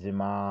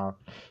Benzema.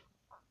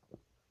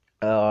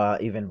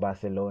 Even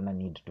Barcelona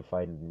need to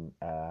find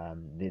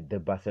the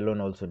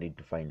Barcelona also need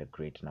to find a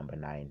great number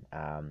 9.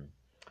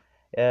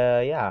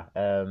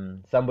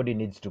 Somebody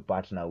needs to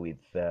partner with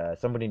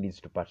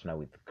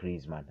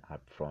Griezmann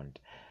up front.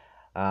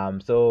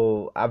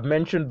 So I've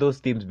mentioned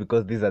those teams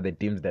because these are the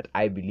teams that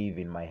I believe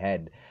in my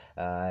head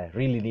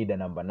really need a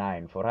number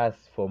 9. For us,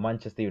 for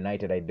Manchester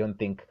United, I don't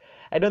think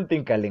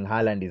Erling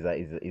Haaland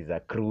is a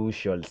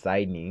crucial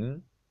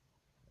signing.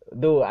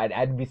 Though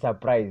I'd be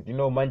surprised.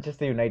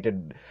 Manchester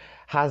United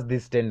has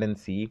this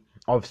tendency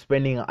of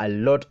spending a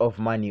lot of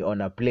money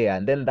on a player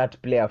and then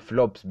that player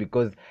flops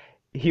because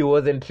he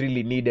wasn't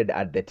really needed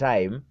at the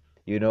time,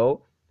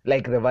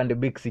 like the Van de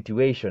Beek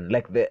situation,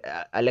 like the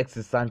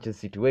Alexis Sanchez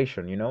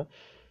situation.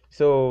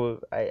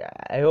 So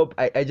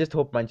I just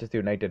hope Manchester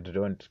United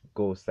don't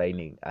go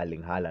signing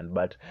Erling Haaland,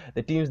 but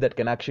the teams that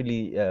can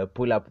actually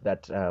pull up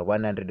that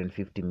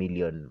 150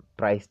 million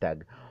price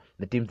tag,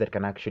 the teams that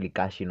can actually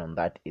cash in on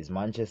that is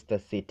Manchester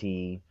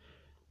City,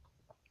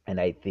 and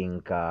I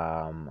think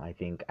I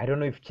don't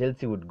know if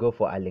Chelsea would go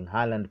for Erling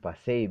Haaland per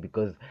se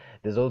because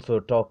there's also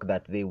talk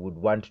that they would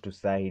want to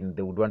sign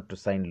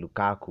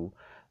Lukaku,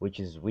 which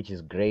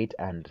is great,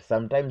 and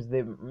sometimes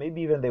they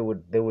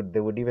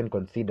would even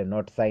consider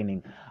not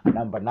signing a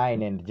number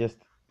 9 and just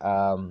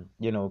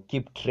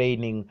keep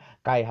training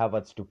Kai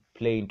Havertz to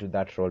play into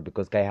that role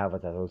because Kai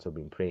Havertz has also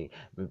been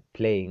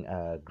playing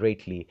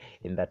greatly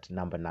in that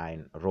number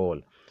 9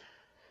 role.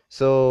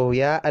 So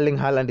yeah, Erling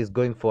Haaland is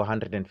going for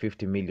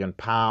 150 million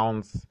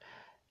pounds.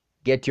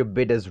 Get your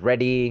bidders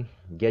ready.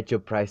 Get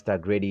your price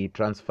tag ready.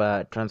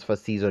 Transfer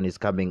season is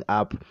coming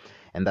up,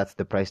 and that's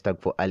the price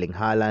tag for Erling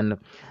Haaland.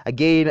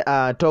 Again,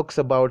 talks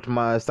about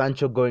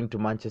Sancho going to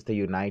Manchester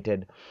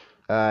United.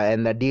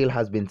 And the deal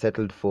has been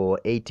settled for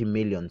 80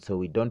 million. So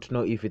we don't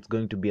know if it's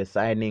going to be a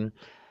signing.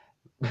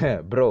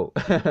 Bro,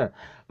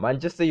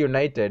 Manchester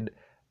United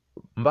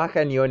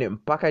mpaka nione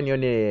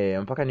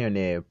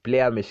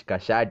player ameshika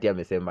shati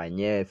amesema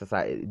nye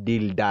sasa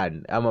deal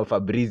done, ama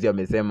Fabrizio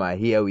amesema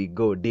here we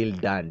go, deal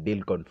done,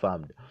 deal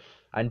confirmed.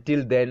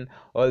 Until then,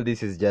 all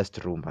this is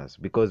just rumors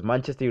because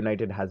Manchester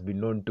United has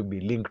been known to be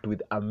linked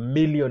with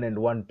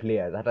 1,000,001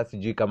 players. Hata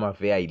sijui kama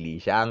fea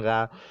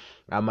ilishanga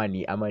ama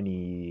ni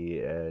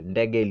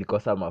ndege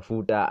ilikosa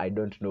mafuta, I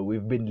don't know.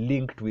 We've been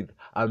linked with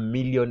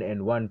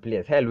 1,000,001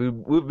 players. Hell,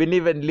 we've been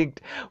even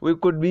linked. We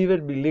could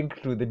even be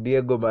linked to the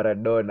Diego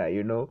Maradona,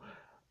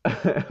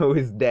 who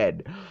is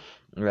dead.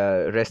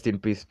 Rest in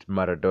peace,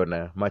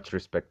 Maradona. Much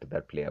respect to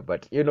that player,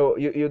 but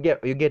you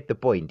get the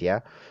point,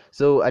 yeah.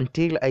 So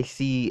until I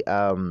see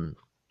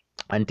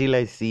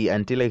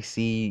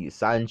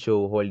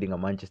Sancho holding a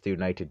Manchester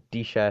United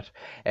T-shirt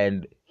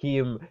and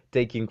him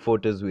taking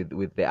photos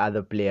with the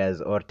other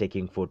players, or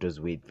taking photos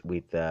with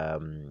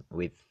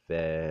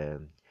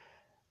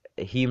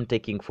him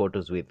taking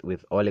photos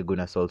with Ole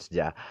Gunnar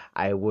Solskjaer,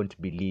 I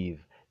won't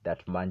believe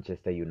that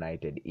Manchester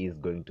United is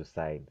going to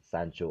sign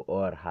Sancho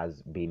or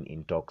has been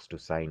in talks to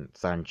sign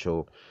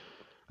Sancho.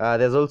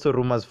 There's also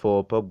rumors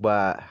for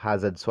Pogba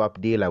Hazard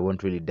swap deal. I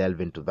won't really delve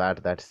into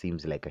that. That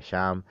seems like a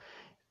sham.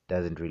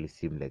 Doesn't really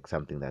seem like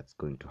something that's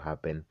going to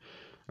happen.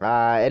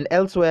 And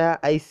elsewhere,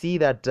 I see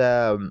that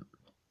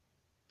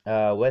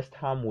West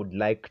Ham would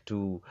like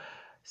to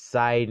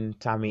sign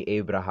Tammy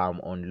Abraham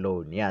on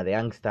loan. Yeah, the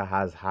youngster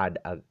has had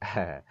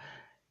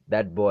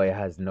that boy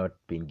has not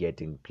been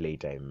getting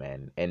playtime,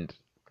 man. And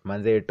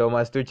manze,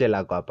 Thomas Tuchel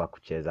ako hapa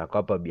kucheza,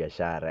 ako hapa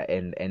biashara,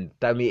 and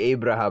Tammy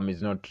Abraham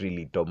is not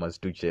really Thomas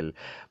Tuchel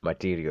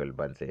material,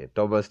 manze.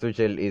 Thomas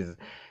Tuchel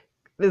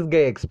this guy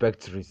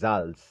expects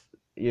results.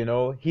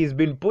 He's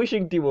been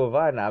pushing Timo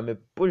Werner.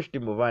 Pushed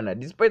Timo Werner,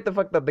 despite the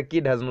fact that the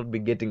kid has not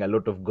been getting a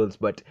lot of goals.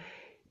 But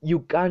you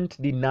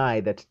can't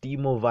deny that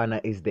Timo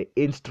Werner is the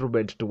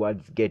instrument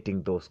towards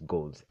getting those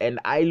goals. And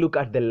I look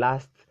at the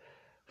last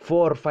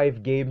 4 or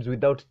 5 games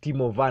without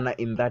Timo Werner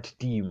in that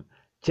team,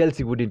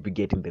 Chelsea wouldn't be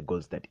getting the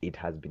goals that it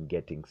has been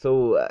getting.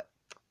 So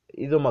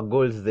hizo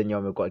magoals zenye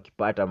wamekuwa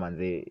wakipata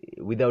manze,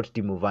 without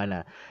Timo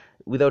Werner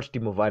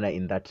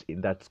in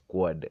that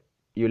squad,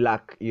 you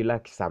lack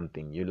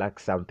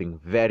something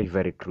very,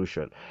 very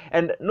crucial.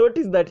 And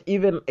notice that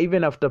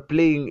even after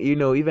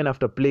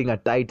playing a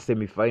tight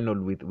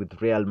semi-final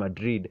with Real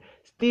Madrid,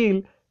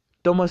 still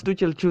Thomas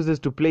Tuchel chooses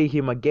to play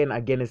him again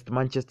against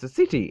Manchester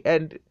City.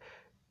 And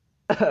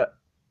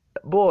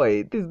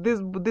boy, this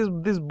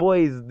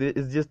boy is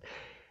just,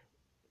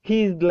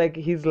 he's like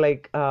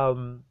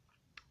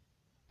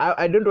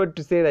I don't want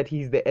to say that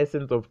he's the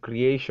essence of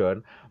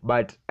creation,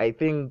 but I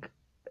think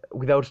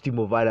without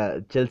Timo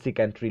Werner, Chelsea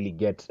can't really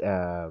get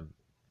the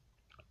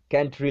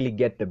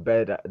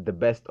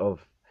best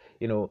of,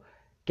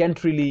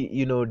 can't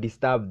really,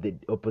 disturb the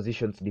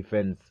opposition's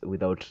defense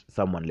without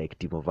someone like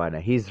Timo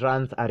Werner. His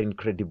runs are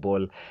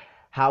incredible.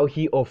 How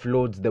he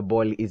offloads the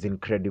ball is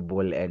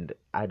incredible, and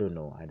I don't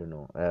know.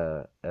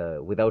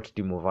 Without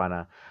Timo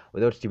Werner, I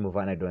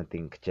don't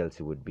think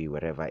Chelsea would be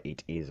wherever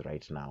it is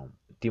right now.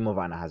 Timo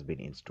Werner has been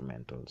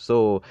instrumental.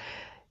 So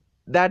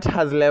that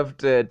has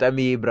left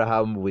Tammy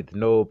Abraham with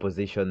no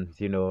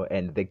positions,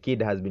 and the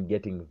kid has been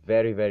getting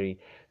very, very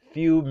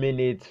few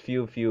minutes,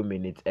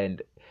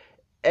 and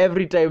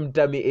every time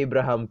Tammy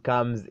Abraham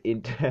comes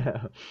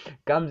into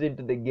comes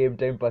into the game,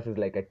 time passes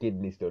like a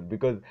kidney stone,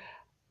 because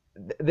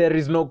there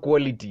is no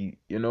quality.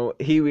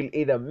 He will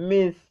either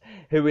miss,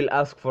 he will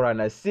ask for an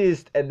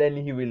assist, and then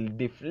he will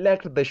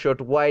deflect the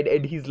shot wide,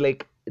 and he's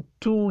like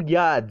 2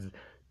 yards,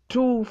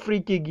 two free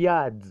kick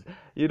yards,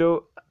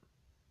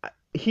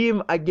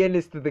 him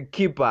against the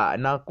keeper,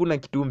 na hakuna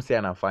kitu mse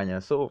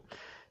anafanya. So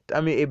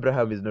Tammy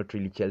Abraham is not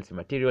really Chelsea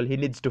material. He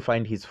needs to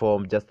find his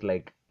form, just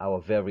like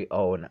our very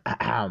own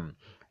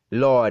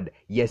Lord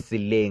Jesse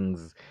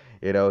Lings.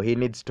 He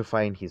needs to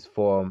find his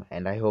form,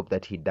 and I hope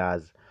that he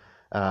does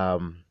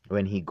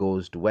when he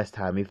goes to West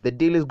Ham. If the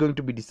deal is going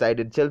to be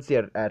decided, Chelsea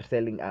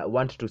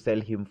want to sell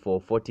him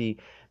for £40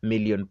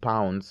 million.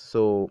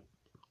 So,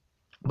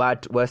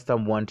 but West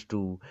Ham want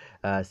to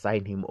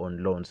sign him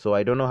on loan. So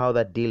I don't know how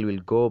that deal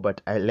will go,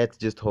 but let's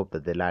just hope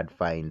that the lad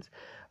finds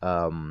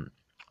a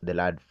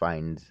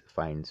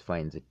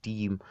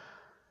team.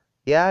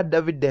 Yeah,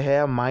 David De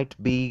Gea might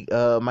be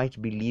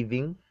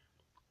leaving.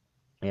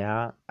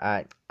 Yeah,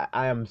 I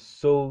am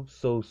so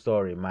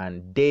sorry,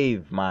 man.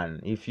 Dave,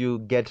 man, if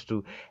you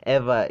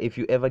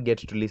ever get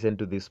to listen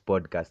to this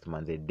podcast,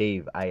 man, say,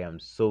 Dave, I am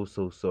so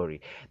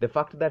sorry. The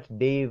fact that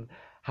Dave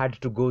had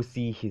to go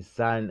see his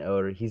son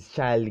or his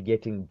child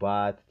getting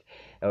birthed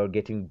or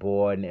getting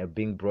born,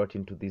 being brought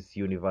into this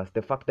universe,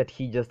 the fact that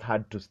he just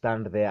had to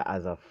stand there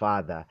as a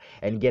father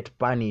and get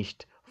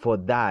punished for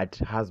that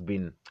has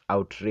been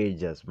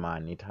outrageous,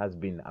 man. It has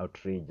been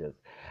outrageous.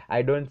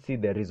 I don't see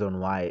the reason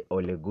why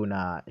Ole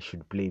Gunnar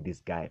should play this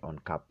guy on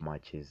cup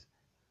matches.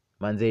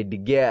 Manze, De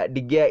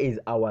Gea is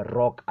our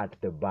rock at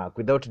the back.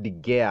 Without De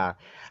Gea,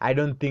 I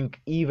don't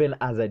think even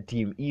as a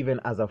team, even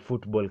as a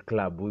football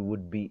club, we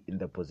would be in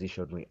the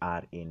position we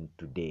are in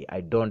today.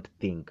 I don't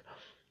think.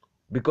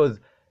 Because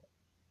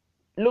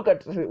look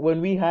at when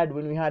we had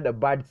a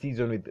bad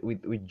season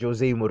with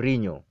Jose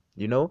Mourinho,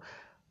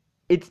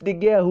 it's De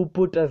Gea who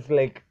put us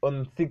like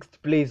on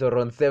 6th place or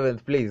on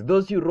 7th place.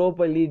 Those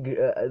Europa League,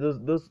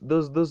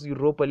 those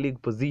Europa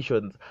League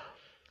positions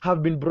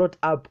have been brought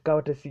up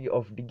courtesy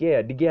of De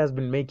Gea. De Gea has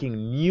been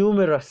making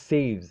numerous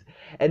saves,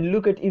 and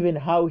look at even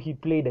how he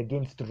played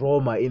against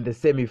Roma in the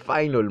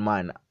semi-final,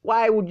 man.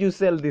 Why would you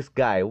sell this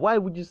guy? Why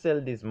would you sell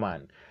this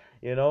man?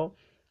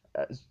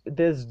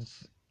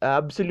 There's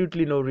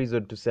absolutely no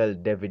reason to sell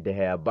David De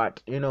Gea.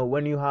 But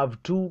when you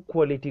have two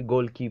quality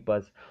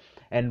goalkeepers,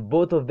 and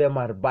both of them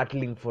are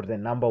battling for the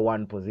number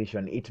one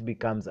position, it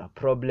becomes a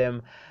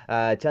problem.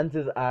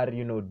 Chances are,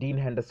 Dean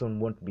Henderson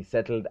won't be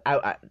settled.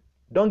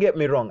 Don't get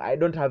me wrong, I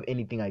don't have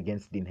anything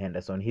against Dean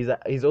Henderson.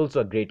 He's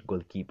also a great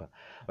goalkeeper.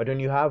 But when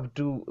you have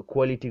two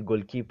quality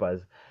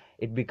goalkeepers,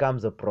 it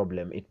becomes a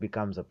problem.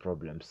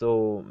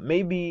 So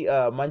maybe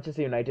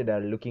Manchester United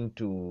are looking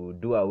to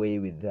do away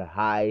with the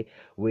high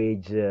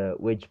wage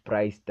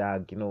price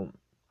tag.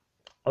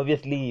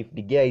 Obviously, if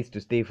De Gea is to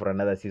stay for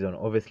another season,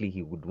 obviously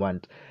he would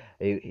want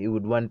atataka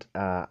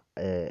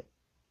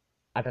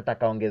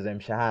ongeze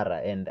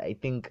mshahara, and I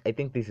think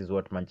this is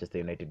what Manchester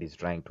United is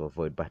trying to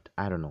avoid, but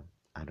I don't know.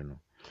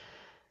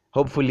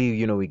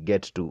 Hopefully, we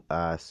get to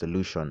a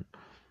solution.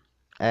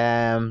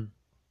 And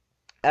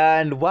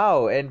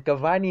wow, and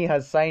Cavani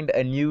has signed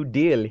a new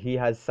deal. He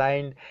has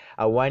signed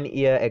a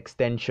 1-year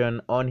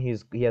extension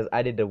he has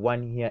added a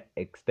 1-year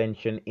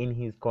extension in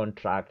his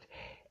contract,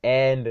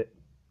 and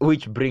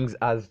which brings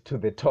us to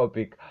the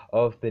topic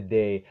of the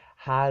day.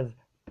 Has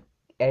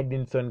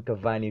Edinson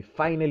Cavani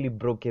finally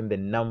broken the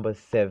number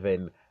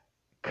 7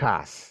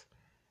 curse?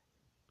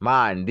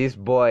 Man, this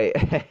boy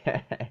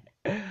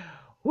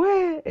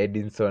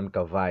Edinson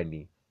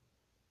Cavani.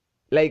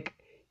 Like,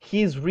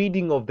 his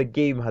reading of the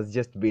game has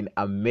just been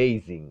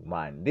amazing,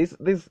 man. This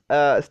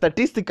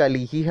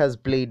statistically, he has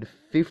played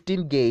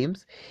 15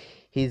 games.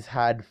 He's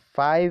had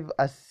 5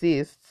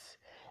 assists,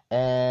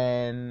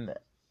 and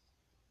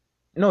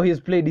no,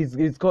 he's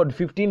scored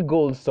 15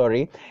 goals,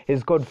 sorry. He's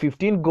scored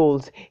 15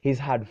 goals, he's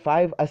had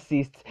 5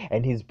 assists,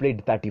 and he's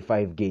played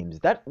 35 games.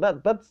 That's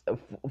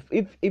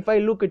if I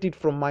look at it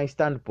from my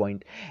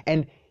standpoint,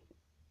 and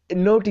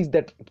notice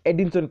that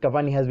Edinson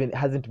Cavani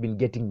hasn't been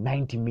getting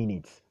 90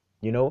 minutes,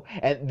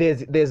 and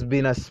there's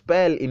been a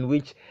spell in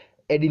which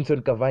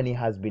Edinson Cavani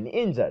has been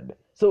injured.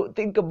 So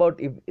think about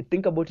it, if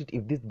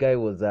this guy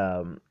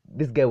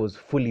was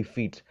fully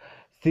fit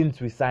since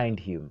we signed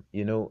him,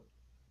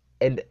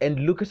 and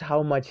look at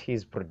how much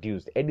he's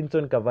produced.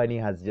 Edinson Cavani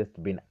has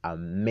just been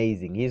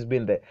amazing. He's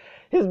been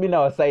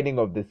our signing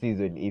of the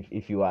season,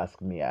 if you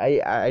ask me.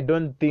 I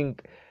don't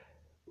think,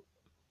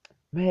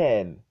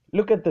 man,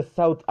 look at the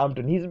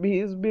Southampton. He's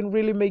been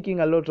really making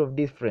a lot of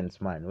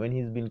difference, man, when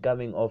he's been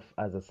coming off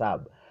as a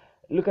sub.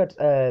 Look at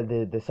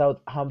the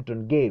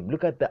Southampton game.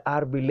 Look at the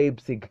RB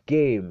Leipzig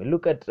game.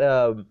 Look at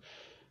the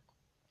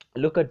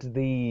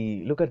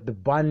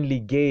Burnley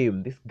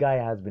game. This guy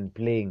has been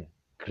playing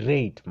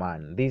great,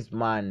 man. This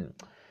man,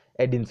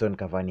 Edinson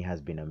Cavani,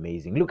 has been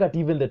amazing. Look at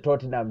even the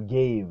Tottenham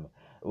game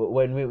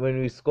when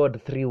we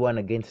scored 3-1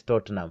 against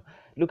Tottenham.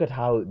 Look at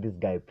how this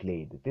guy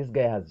played. This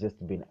guy has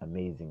just been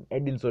amazing.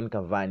 Edinson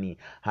Cavani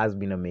has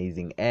been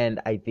amazing, and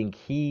I think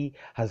he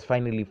has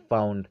finally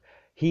found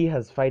he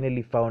is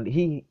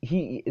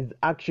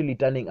actually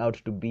turning out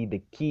to be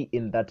the key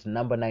in that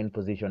number 9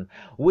 position,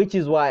 which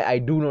is why I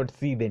do not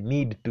see the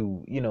need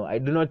to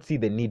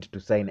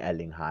sign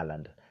Erling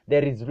Haaland.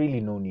 There is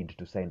really no need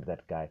to sign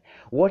that guy.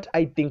 What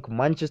I think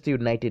Manchester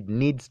United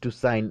needs to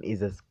sign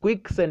is a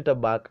quick centre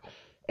back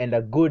and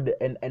a good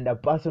and a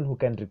person who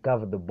can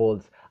recover the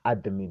balls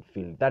at the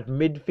midfield. That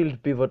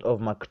midfield pivot of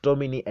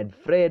McTominay and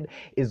Fred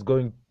is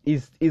going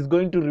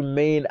to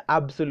remain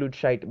absolute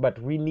shite, but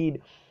we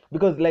need,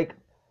 because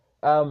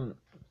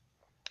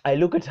I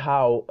look at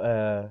how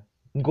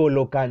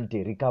N'Golo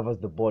Kante recovers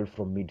the ball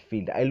from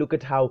midfield. I look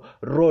at how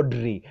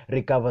Rodri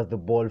recovers the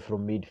ball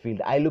from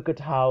midfield. I look at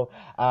how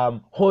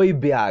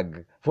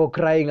Højbjerg, for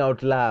crying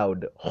out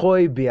loud,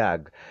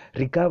 Højbjerg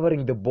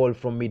recovering the ball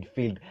from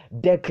midfield.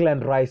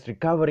 Declan Rice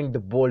recovering the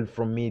ball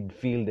from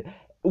midfield.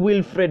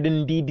 Wilfred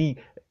Ndidi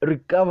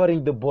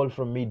recovering the ball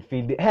from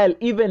midfield. Hell,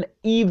 even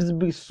Yves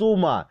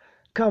Bissouma,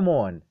 come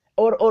on,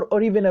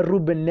 or even a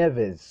Ruben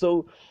Neves.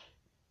 So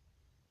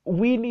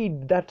we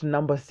need that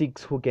number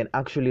 6 who can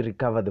actually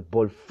recover the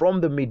ball from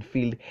the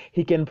midfield.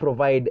 He can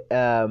provide.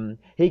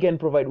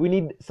 We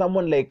need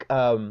someone like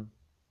a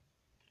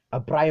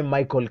prime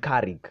Michael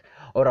Carrick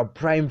or a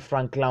prime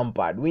Frank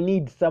Lampard. We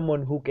need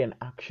someone who can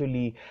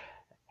actually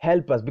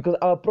help us, because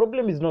our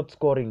problem is not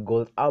scoring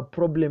goals. Our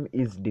problem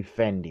is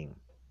defending,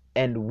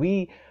 and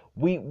we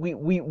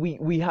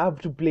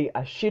have to play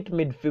a shit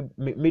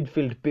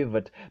midfield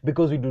pivot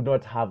because we do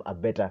not have a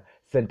better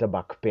centre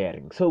back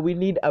pairing. So we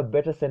need a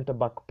better centre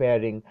back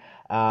pairing,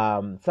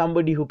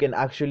 somebody who can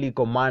actually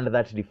command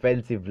that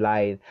defensive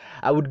line.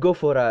 I would go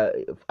for a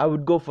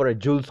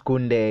Jules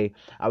Koundé.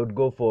 I would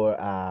go for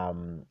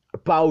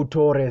Pau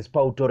Torres.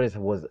 Pau Torres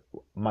was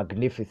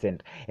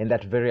magnificent in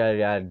that very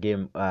rare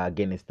game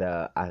against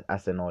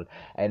Arsenal.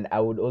 And I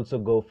would also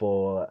go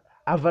for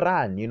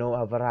Varane.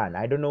 Varane.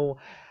 I don't know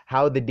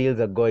how the deals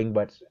are going,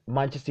 but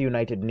Manchester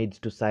United needs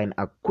to sign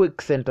a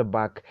quick centre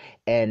back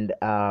and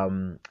a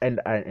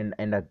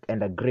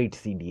great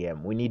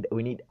CDM. We need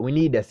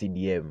a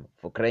CDM,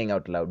 for crying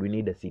out loud. We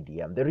need a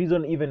CDM. The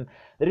reason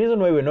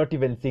why we're not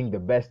even seeing the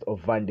best of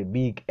Van de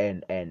Beek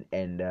and I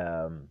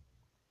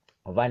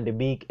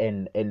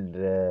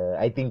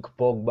think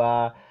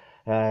Pogba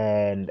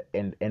and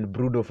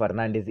Bruno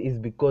Fernandes is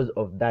because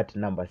of that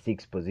number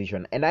 6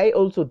 position. And I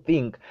also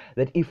think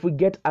that if we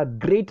get a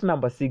great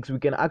number 6, we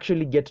can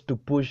actually get to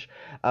push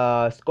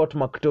Scott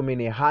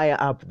McTominay higher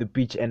up the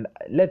pitch and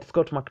let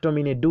Scott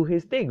McTominay do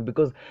his thing,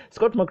 because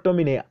Scott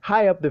McTominay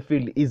high up the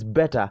field is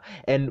better,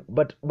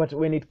 but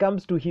when it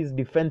comes to his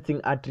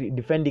defending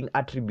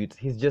attributes,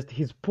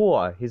 he's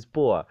poor.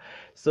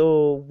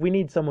 So we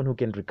need someone who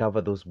can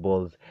recover those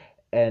balls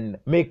and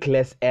make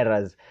less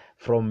errors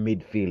from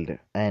midfield.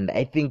 And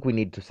I think we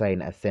need to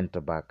sign a centre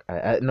back,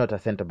 not a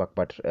centre back,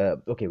 but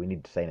we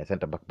need to sign a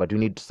centre back, but we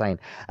need to sign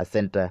a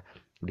centre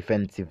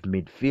defensive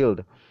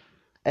midfield.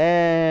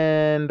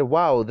 And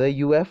wow,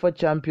 the UEFA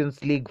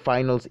Champions League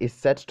finals is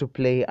set to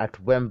play at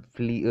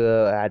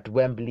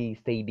Wembley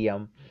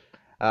Stadium.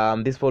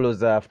 This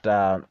follows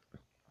after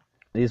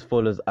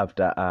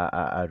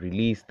a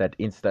release that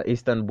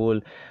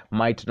Istanbul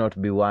might not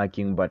be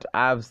working, but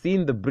I've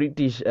seen the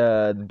British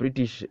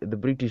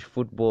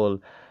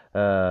football,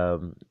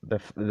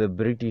 the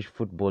British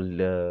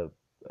Football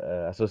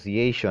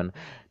Association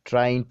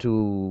trying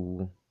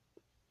to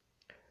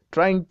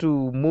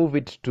move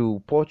it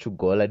to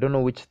Portugal. I don't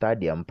know which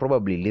stadium,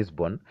 probably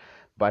Lisbon,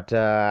 but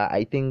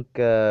I think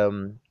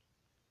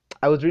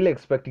I was really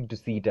expecting to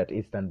see it at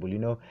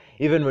Istanbul.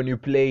 Even when you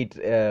play it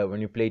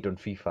on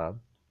FIFA.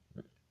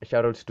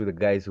 Shout outs to the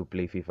guys who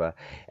play FIFA.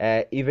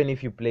 Even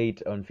if you play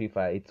it on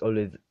FIFA, it's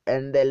always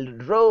and the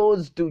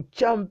rose to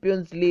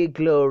Champions League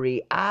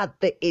glory at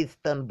the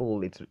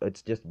Istanbul.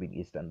 It's just been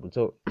Istanbul.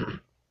 So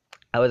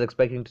I was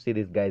expecting to see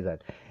these guys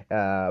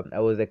I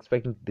was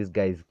expecting these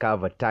guys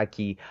cover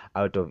Turkey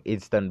out of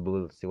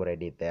Istanbul. See what I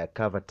did there?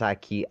 Cover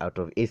Turkey out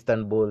of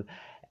Istanbul.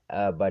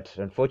 But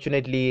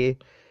unfortunately,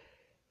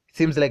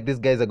 seems like these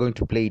guys are going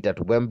to play it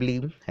at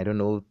Wembley. I don't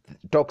know.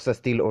 Talks are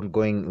still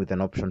ongoing with an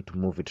option to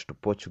move it to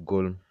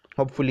Portugal.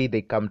 Hopefully,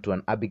 they come to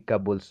an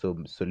amicable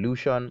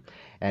solution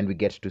and we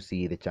get to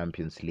see the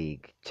Champions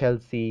League.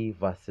 Chelsea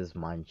versus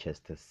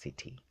Manchester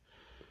City.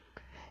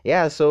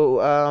 Yeah,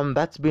 so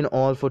that's been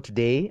all for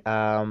today.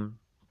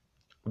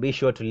 Be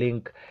sure to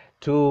link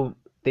to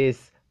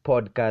this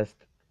podcast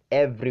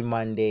every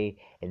Monday.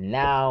 And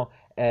now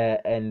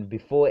and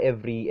before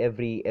every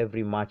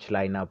match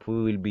lineup,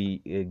 we will be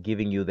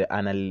giving you the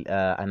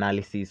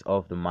analysis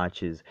of the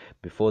matches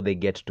before they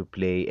get to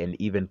play, and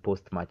even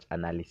post-match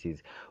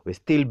analysis. We're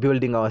still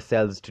building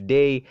ourselves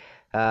today.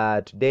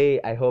 Today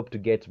I hope to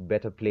get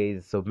better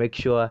plays, so make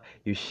sure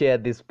you share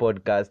this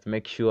podcast.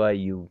 Make sure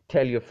you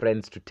tell your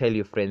friends to tell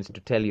your friends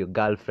to tell your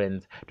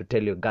girlfriends to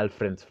tell your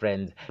girlfriend's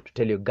friends to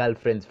tell your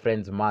girlfriend's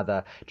friend's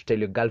mother to tell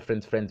your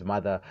girlfriend's friend's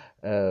mother.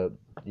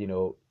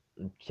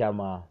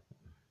 Chama.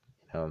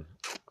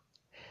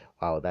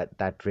 Wow,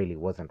 that really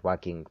wasn't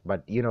working,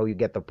 but you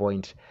get the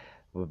point.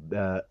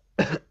 uh,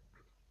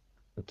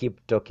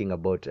 Keep talking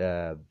about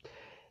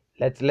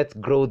let's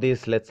grow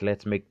this. Let's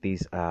make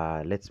this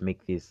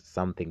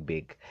something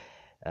big.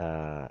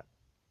 And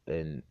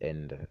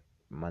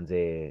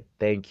Manze,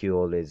 thank you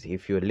always.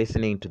 If you're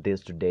listening to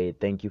this today,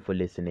 thank you for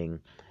listening,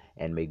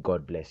 and may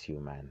God bless you,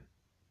 man.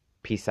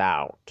 Peace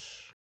out.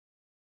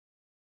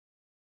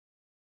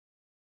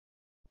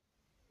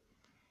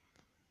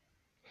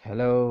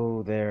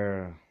 Hello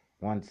there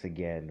once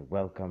again.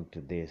 Welcome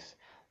to this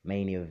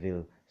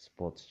Maniaville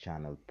Sports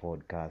Channel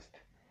podcast,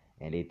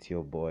 and it's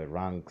your boy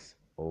Ranks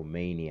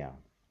Omania.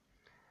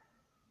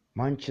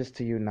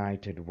 Manchester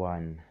United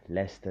 1,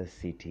 Leicester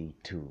City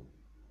 2.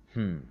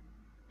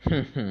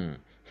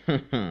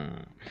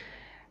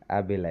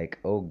 I'll be like,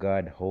 oh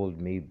God, hold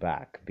me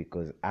back,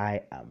 because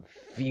I am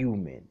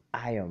fuming.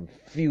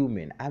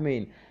 I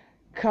mean,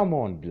 come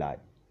on, blood.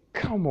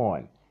 Come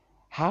on.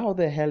 How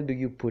the hell do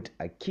you put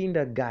a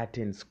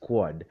kindergarten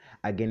squad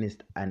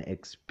against an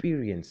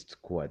experienced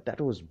squad?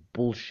 That was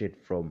bullshit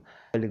from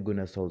Ole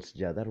Gunnar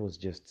Solskjaer. That was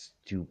just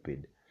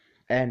stupid.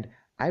 And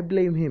I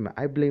blame him.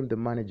 I blame the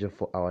manager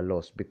for our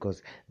loss,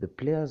 because the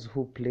players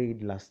who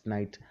played last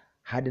night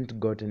hadn't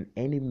gotten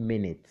any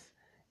minutes.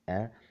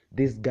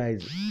 These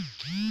guys,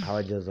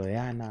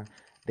 Hawajazoyana,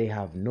 they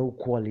have no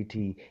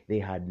quality. They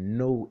had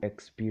no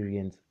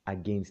experience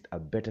against a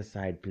better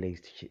side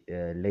placed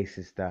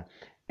Leicester,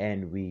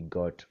 and we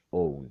got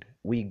owned.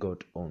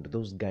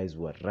 Those guys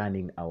were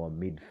running our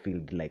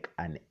midfield like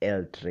an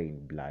L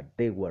train, blood.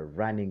 They were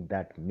running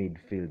that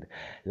midfield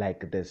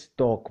like the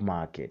stock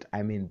market.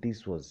 I mean,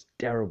 this was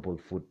terrible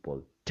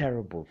football.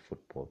 Terrible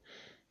football.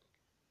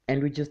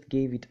 And we just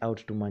gave it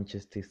out to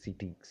Manchester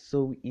City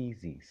so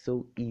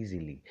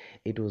easily.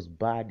 It was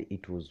bad,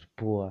 it was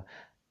poor.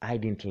 I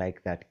didn't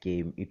like that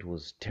game. It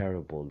was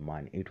terrible,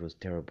 man. It was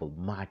terrible.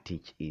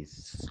 Matic is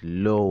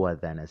slower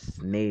than a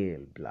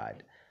snail,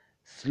 blood.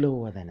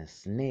 Slower than a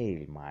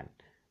snail, man.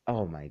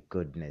 Oh my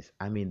goodness.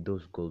 I mean,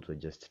 those goals were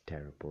just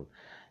terrible.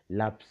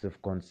 Lapse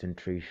of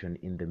concentration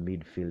in the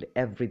midfield,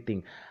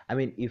 everything. I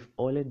mean, if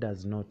Ole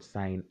does not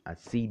sign a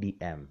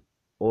CDM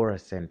or a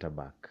centre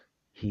back,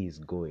 he is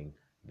going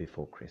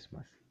before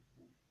Christmas.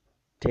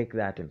 Take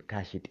that and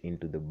cash it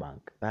into the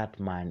bank. That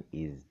man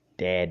is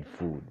dead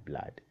food,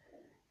 blood.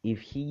 If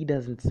he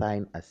doesn't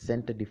sign a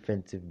center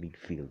defensive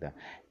midfielder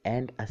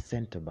and a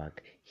center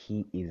back,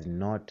 he is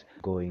not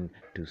going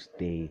to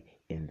stay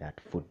in that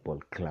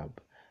football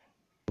club.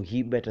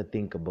 He better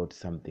think about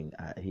something.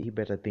 He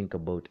better think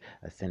about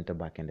a center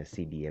back and a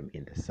CDM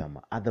in the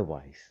summer.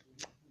 Otherwise,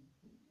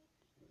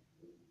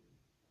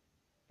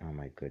 oh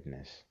my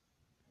goodness.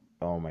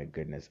 Oh my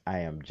goodness. I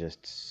am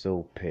just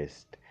so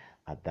pissed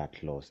at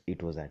that loss.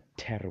 It was a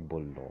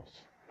terrible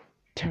loss.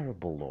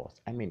 Terrible loss.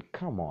 I mean,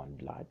 come on,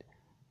 blood.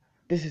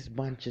 This is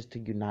Manchester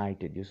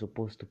United. You're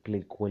supposed to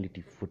play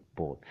quality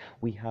football.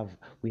 We have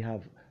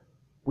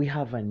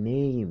a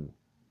name.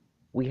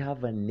 We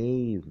have a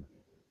name.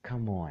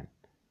 Come on.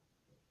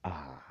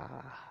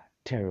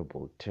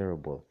 Terrible.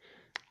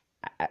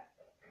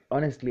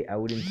 Honestly, I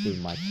wouldn't say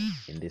much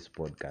in this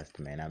podcast,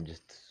 man. I'm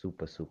just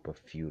super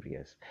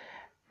furious.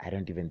 I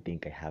don't even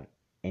think I have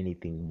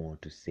anything more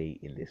to say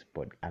in this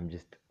pod. I'm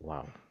just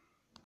wow.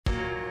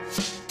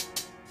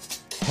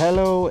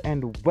 Hello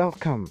and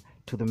welcome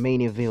to the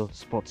Maniaville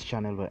Sports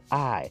Channel, where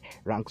I,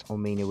 Ranks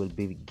Omania, will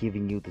be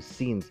giving you the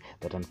scenes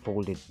that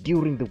unfolded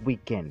during the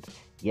weekend.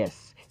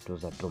 Yes, it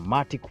was a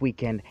dramatic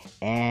weekend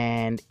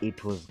and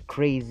it was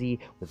crazy,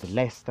 with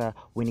Leicester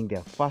winning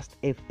their first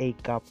FA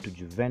Cup to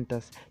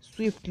Juventus,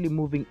 swiftly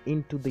moving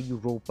into the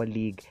Europa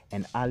League,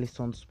 and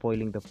Alisson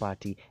spoiling the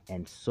party,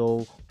 and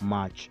so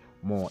much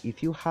more.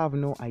 If you have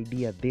no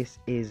idea, this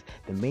is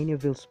the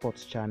Maniaville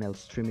Sports Channel,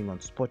 streaming on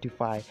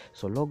Spotify.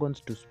 So log on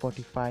to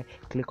Spotify,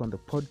 click on the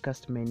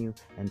podcast menu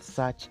and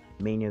search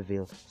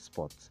Maniaville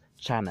Sports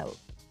Channel.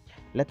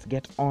 Let's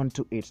get on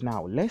to it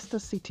now. Leicester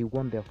City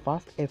won their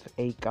first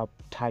FA Cup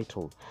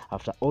title.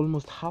 After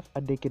almost half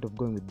a decade of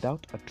going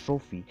without a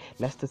trophy,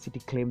 Leicester City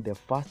claimed their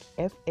first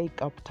FA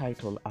Cup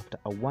title after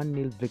a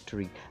 1-0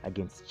 victory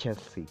against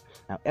Chelsea.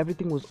 Now,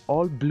 everything was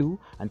all blue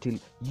until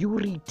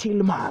Youri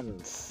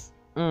Tielemans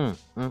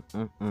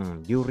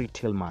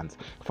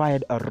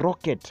fired a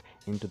rocket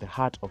into the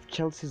heart of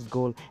Chelsea's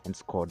goal and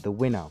scored the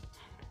winner.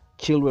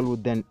 Chilwell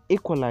would then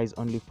equalize,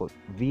 only for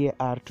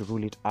VAR to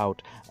rule it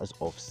out as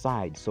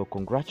offside. So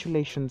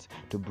congratulations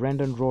to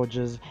Brendan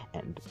Rodgers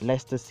and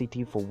Leicester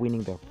City for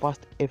winning their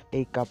first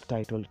FA Cup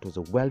title. It was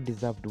a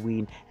well-deserved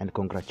win, and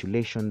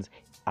congratulations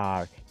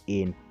are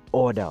in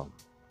order.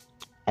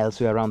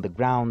 Elsewhere around the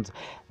grounds,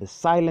 the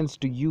Silence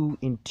to You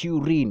in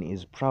Turin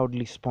is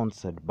proudly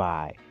sponsored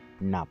by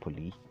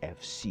Napoli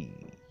FC.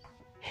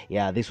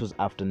 Yeah, this was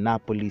after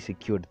Napoli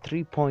secured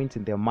 3 points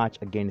in their match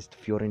against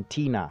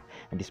Fiorentina,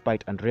 and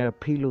despite Andrea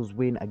Pirlo's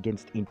win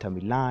against Inter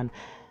Milan,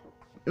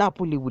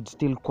 Napoli would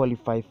still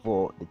qualify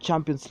for the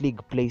Champions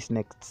League place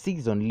next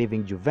season,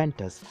 leaving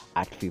Juventus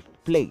at 5th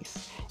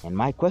place. And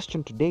my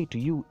question today to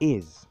you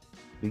is,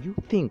 do you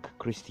think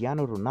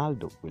Cristiano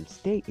Ronaldo will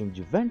stay in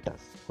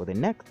Juventus for the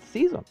next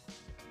season?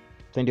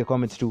 Send your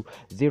comments to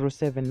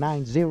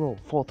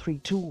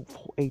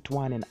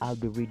 0790-432-481 and I'll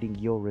be reading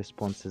your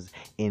responses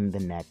in the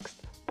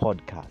next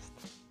podcast.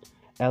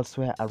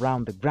 Elsewhere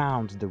around the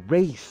grounds, the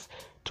race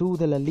to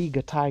the La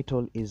Liga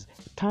title is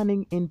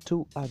turning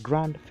into a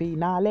grand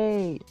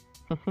finale.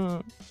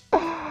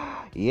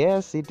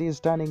 Yes, it is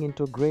turning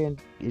into a great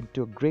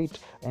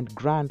and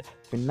grand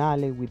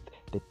finale, with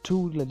the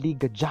two La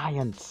Liga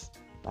giants,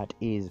 that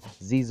is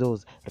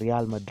Zizzo's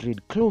Real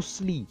Madrid,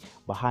 closely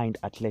behind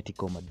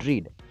Atletico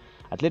Madrid.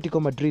 Atletico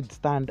Madrid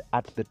stand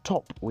at the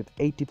top with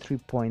 83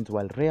 points,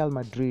 while Real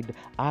Madrid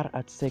are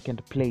at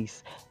second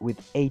place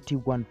with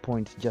 81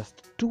 points,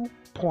 just 2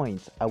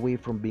 points away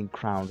from being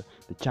crowned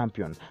the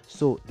champion.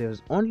 So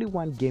there's only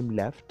one game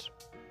left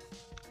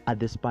at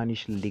the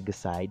Spanish Liga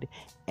side,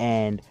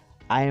 and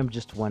I am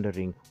just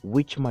wondering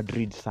which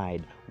Madrid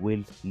side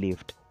will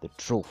lift the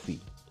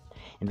trophy.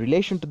 In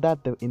relation to that,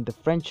 in the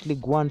French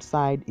Ligue 1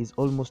 side is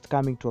almost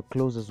coming to a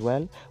close as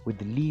well,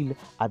 with Lille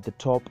at the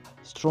top,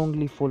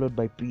 strongly followed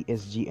by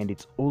PSG, and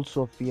it's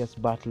also a fierce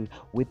battle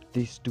with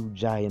these two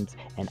giants,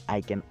 and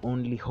I can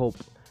only hope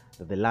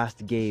that the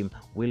last game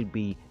will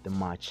be the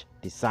match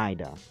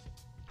decider.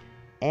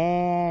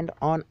 And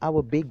on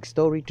our big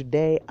story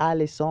today,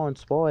 Alisson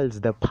spoils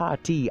the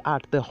party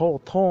at the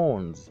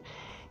Hawthorns.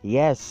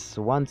 Yes,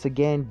 once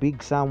again,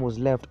 Big Sam was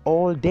left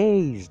all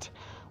dazed,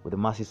 with the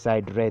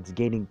Merseyside Reds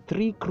gaining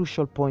 3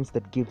 crucial points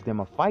that gives them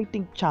a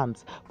fighting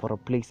chance for a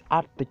place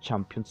at the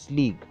Champions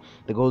League.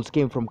 The goals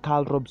came from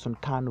Carl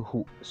Robson-Kanu,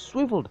 who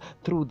swiveled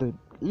through the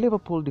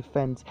Liverpool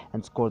defense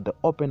and scored the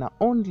opener,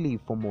 only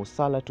for Mo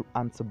Salah to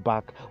answer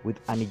back with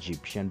an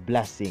Egyptian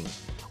blessing.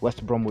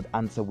 West Brom would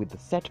answer with the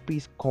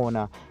set-piece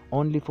corner,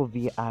 only for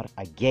VAR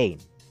again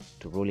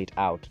to rule it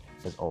out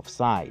as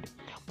offside.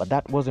 But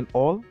that wasn't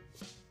all.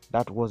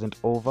 That wasn't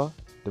over.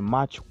 The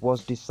match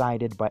was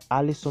decided by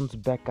Alisson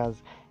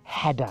Becker's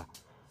header,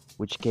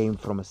 which came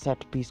from a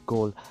set-piece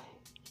goal.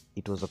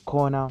 It was a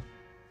corner,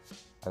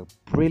 a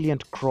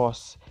brilliant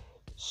cross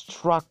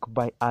struck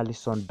by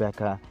Alisson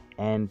Becker,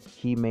 and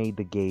he made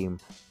the game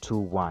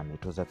 2-1.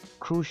 It was a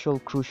crucial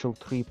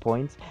 3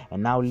 points,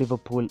 and now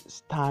Liverpool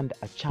stand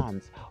a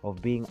chance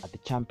of being at the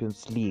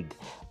Champions League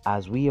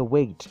as we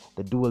await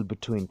the duel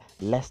between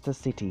Leicester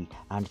City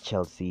and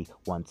Chelsea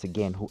once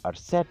again, who are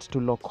set to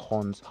lock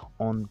horns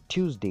on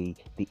Tuesday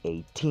the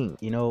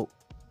 18th. You know,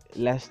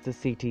 Leicester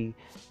City,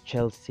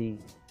 Chelsea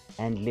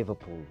and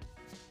Liverpool,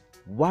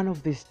 one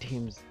of these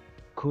teams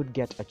could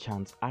get a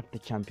chance at the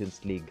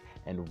Champions League,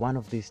 and one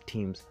of these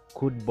teams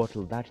could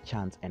bottle that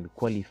chance and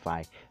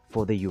qualify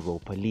for the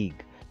Europa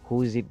League.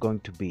 Who is it going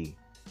to be?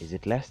 Is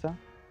it Leicester?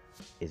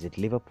 Is it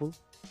Liverpool?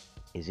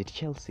 Is it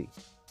Chelsea?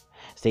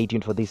 Stay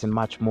tuned for this and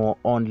much more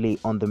only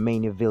on the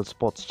Maniaville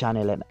Sports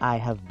Channel, and I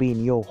have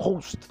been your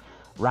host,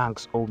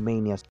 Ranks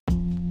Omania.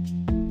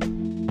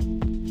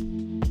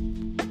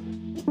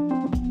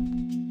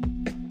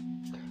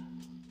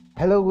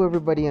 Hello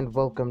everybody and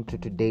welcome to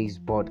today's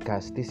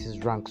podcast. This is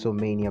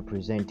Ranksomania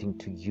presenting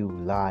to you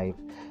live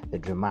the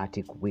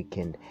dramatic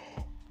weekend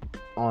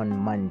on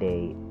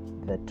Monday,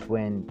 the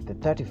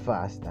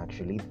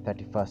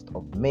 31st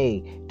of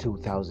May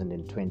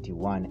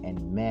 2021,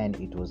 and man,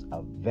 it was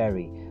a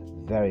very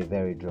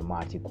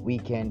dramatic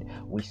weekend.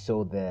 We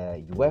saw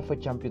the UEFA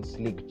Champions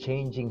League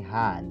changing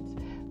hands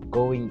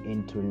going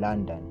into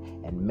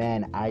London. And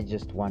man, I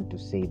just want to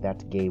say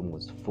that game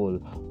was full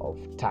of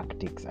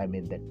tactics. I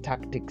mean, the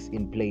tactics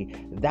in play.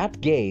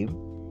 That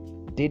game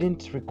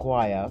didn't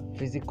require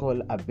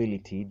physical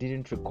ability,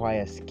 didn't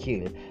require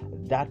skill.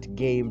 That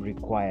game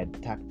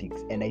required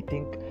tactics. And I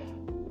think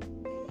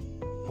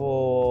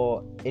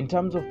in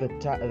terms of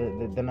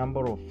the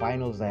number of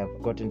finals I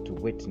have gotten to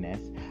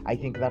witness, I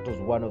think that was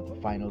one of the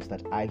finals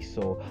that I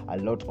saw a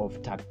lot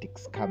of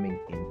tactics coming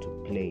into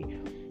play.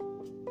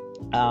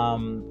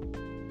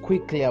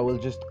 Quickly, I will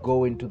just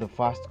go into the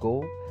first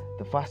goal.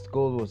 The first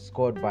goal was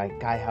scored by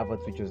Kai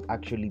Havertz, which was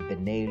actually the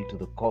nail to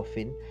the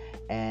coffin.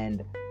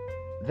 And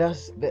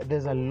there's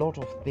a lot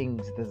of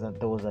things.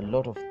 There was a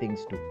lot of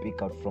things to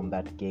pick out from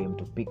that game,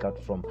 to pick out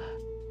from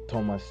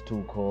Thomas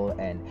Tuchel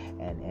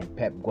and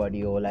Pep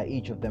Guardiola,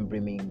 each of them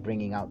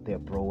bringing out their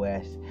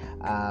prowess.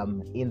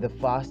 In the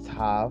first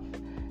half,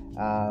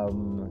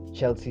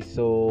 Chelsea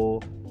saw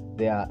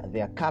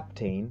their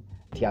captain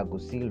Thiago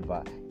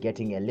Silva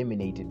getting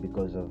eliminated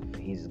because of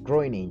his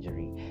groin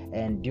injury,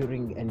 and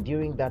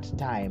during that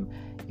time,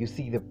 you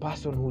see the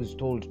person who's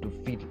told to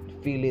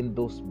fill in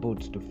those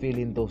boots, to fill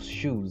in those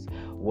shoes,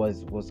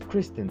 was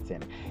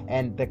Christensen,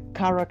 and the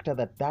character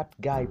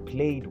that guy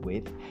played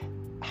with,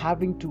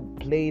 having to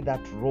play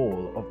that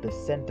role of the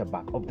center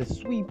back, of the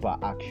sweeper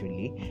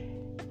actually,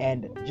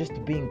 and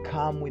just being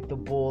calm with the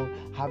ball,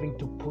 having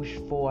to push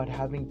forward,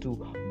 having to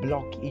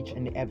block each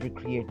and every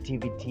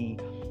creativity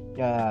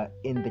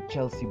in the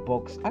Chelsea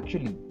box.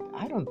 Actually,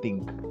 I don't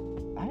think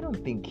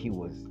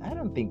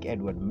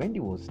Edward Mendy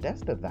was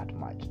tested that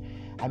much.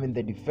 I mean,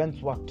 the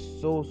defense worked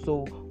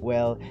so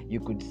well. You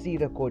could see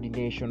the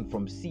coordination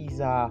from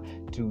Caesar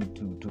to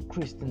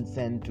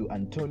Christensen to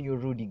Antonio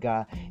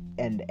Rudiger,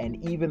 and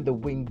even the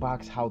wing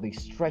backs, how they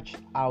stretched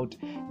out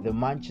the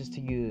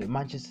Manchester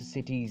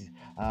City's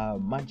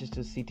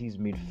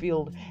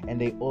midfield, and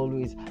they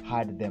always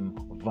had them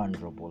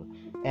vulnerable.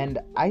 And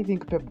I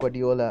think Pep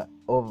Guardiola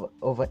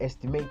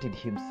overestimated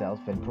himself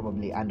and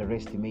probably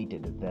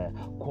underestimated the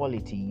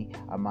quality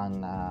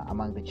among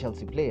the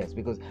Chelsea players,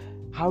 because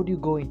how do you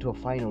go into a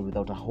final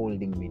without a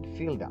holding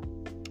midfielder?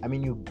 I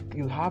mean,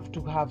 you have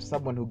to have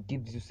someone who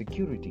gives you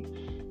security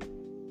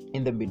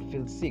in the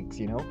midfield six,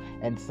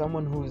 and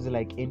someone who's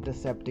like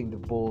intercepting the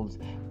balls,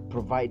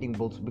 providing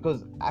balls,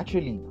 because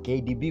actually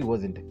KDB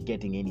wasn't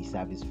getting any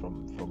service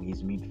from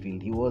his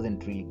midfield. He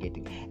wasn't really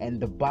getting, and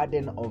the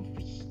burden of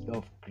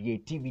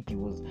creativity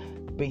was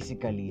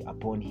basically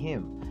upon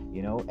him,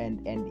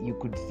 and you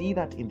could see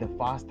that in the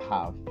first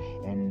half.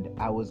 And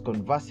I was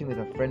conversing with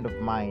a friend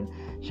of mine,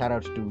 shout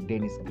out to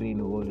Dennis Green,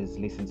 who always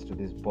listens to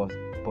this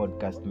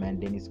podcast, man.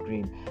 Dennis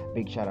Green,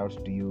 big shout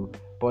out to you.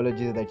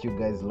 Apologies that you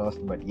guys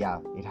lost, but yeah,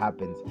 it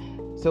happens.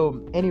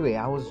 So anyway,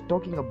 I was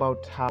talking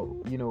about how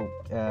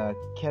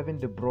Kevin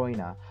De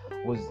Bruyne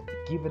was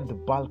given the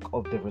bulk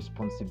of the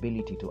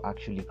responsibility to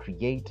actually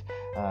create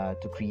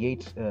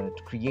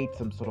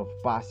some sort of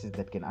passes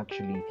that can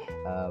actually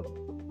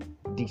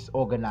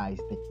disorganize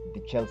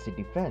the Chelsea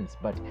defense.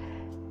 But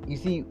you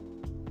see,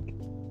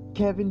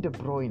 Kevin De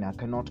Bruyne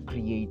cannot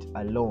create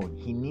alone.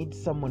 He needs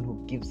someone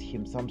who gives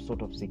him some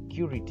sort of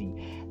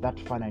security, that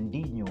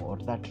Fernandinho or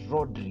that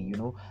Rodri,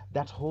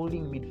 that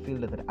holding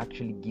midfielder that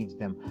actually gives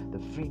them the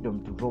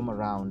freedom to roam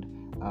around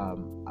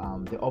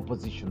the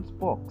opposition's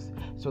box.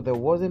 So there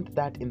wasn't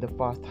that in the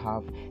first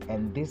half,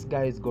 and these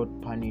guys got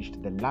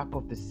punished. The lack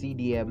of the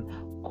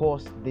CDM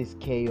caused this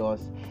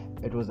chaos.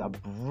 It was a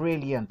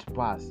brilliant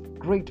pass,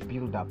 great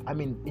build-up. I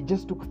mean, it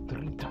just took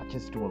 3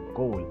 touches to a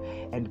goal.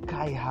 And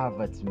Kai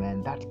Havertz,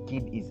 man, that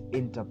kid is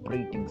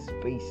interpreting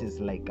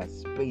spaces like a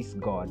space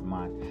god,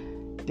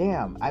 man.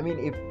 Damn, I mean,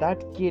 if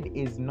that kid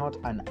is not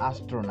an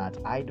astronaut,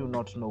 I do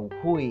not know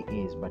who he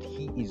is, but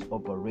he is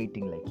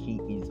operating like he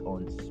is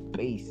on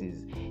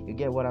spaces. You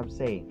get what I'm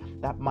saying?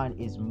 That man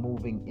is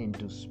moving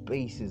into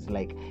spaces,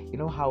 like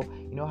how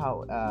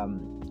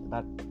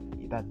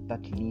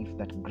that leaf,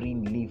 that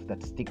green leaf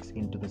that sticks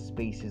into the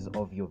spaces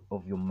of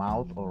your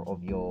mouth or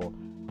of your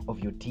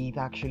teeth,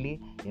 actually,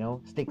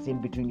 sticks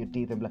in between your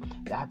teeth, and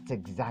that's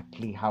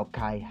exactly how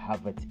Kai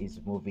Havertz is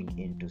moving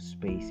into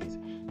spaces.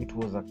 It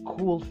was a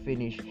cool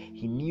finish.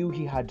 He knew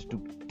he had to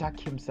tuck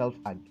himself,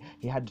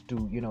 he had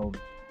to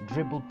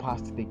dribble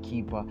past the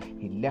keeper.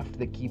 He left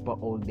the keeper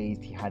all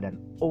dazed. He had an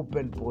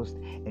open post,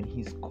 and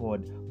he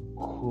scored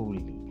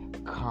coolly,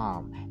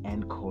 calm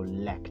and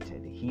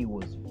collected. He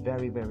was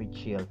very, very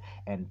chill,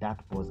 and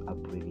that was a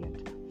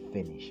brilliant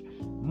finish.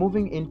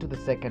 Moving into the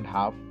second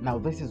half, now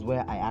this is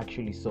where I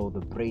actually saw the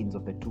brains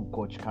of the two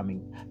coaches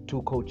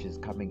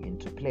coming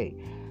into play.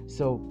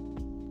 So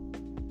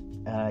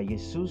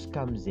Jesus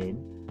comes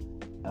in,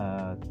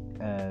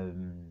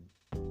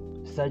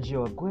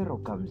 Sergio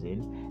Aguero comes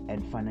in,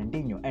 and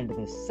Fernandinho. And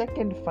the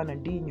second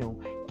Fernandinho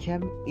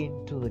came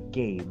into the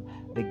game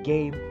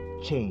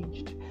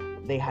changed.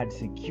 They had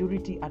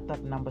security at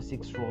that number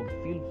 6 role.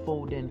 Phil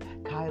Foden,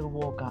 Kyle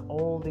Walker,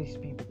 all these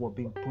people were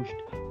being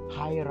pushed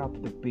higher up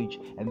the pitch,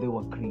 and they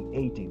were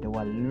creating. There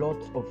were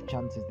lots of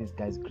chances these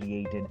guys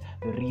created.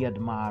 The Riyad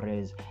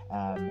Mahrez,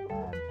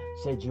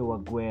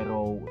 Sergio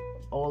Aguero,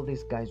 all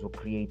these guys were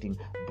creating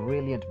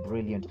brilliant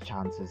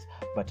chances,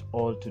 but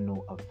all to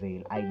no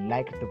avail. I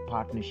liked the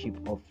partnership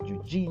of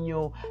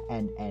Jorginho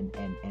and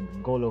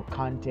N'Golo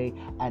Kante,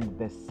 and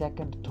the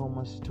second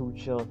Thomas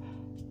Tuchel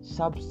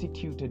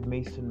substituted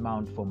Mason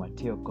Mount for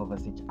Mateo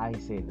Kovacic. I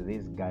said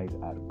these guys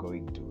are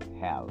going to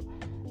hell.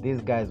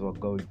 These guys were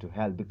going to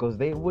hell because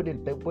they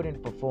wouldn't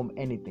perform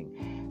anything.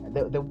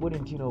 They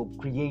wouldn't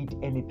create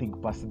anything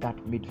past that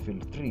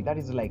midfield three. That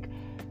is like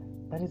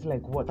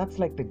what? That's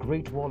like the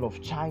Great Wall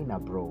of China,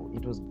 bro.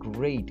 It was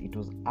great. It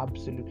was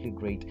absolutely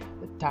great.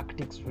 The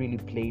tactics really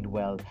played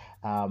well.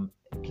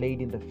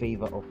 Played in the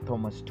favor of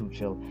Thomas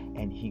Tuchel,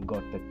 and he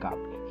got the cup.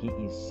 He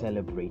is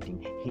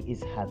celebrating. He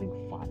is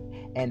having fun.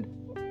 And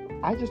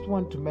I just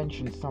want to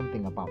mention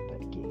something about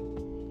that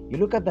game. You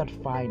look at that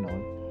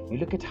final. You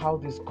look at how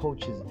these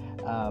coaches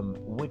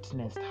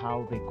witnessed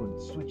how they could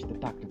switch the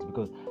tactics,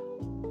 because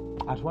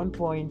at one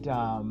point,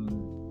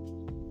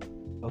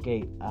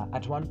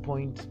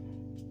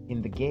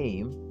 in the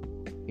game,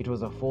 it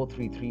was a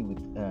 4-3-3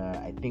 with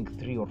I think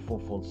 3 or 4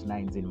 false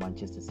nines in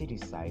Manchester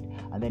City's side,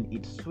 and then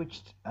it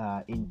switched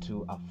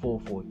into a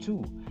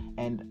 4-4-2.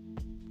 And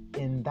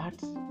in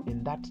that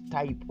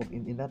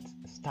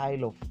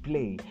style of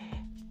play,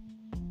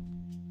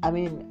 I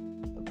mean,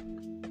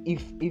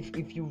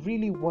 if you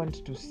really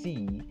want to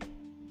see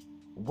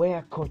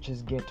where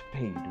coaches get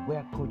paid,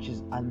 where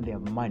coaches earn their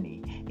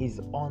money,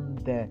 is on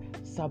the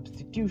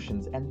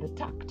substitutions and the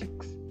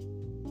tactics.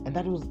 And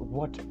that was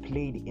what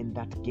played in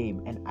that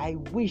game. And I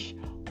wish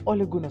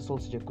Ole Gunnar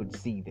Solskjaer could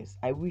see this.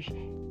 I wish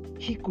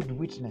he could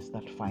witness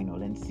that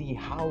final and see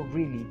how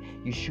really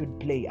you should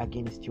play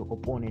against your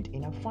opponent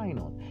in a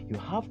final. You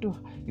have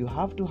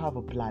to have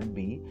a plan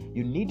B.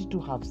 You need to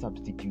have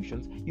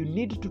substitutions. You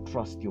need to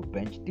trust your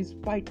bench.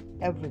 Despite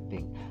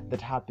everything that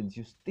happens,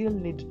 you still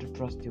need to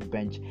trust your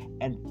bench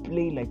and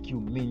play like you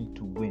mean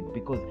to win.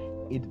 Because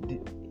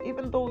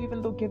even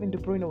though Kevin De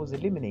Bruyne was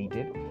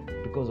eliminated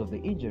because of the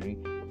injury,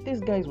 these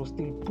guys were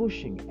still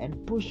pushing,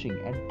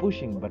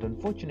 but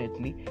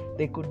unfortunately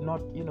they could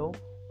not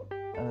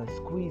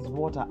squeeze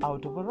water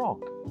out of a rock.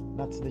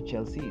 That's the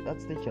Chelsea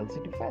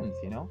defense,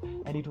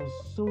 and it was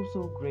so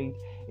great.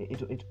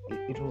 It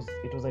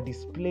was a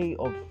display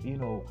of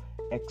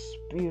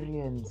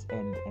experience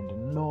and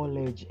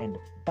knowledge, and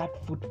that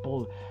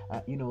football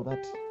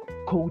that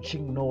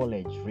coaching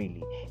knowledge.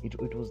 Really,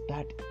 it was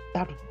that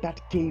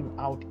came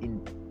out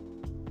in,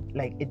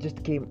 like, it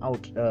just came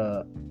out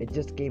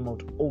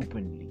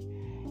openly.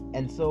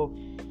 And so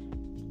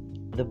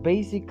the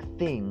basic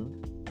thing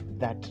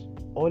that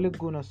Ole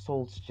Gunnar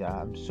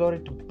Solskjaer, I'm sorry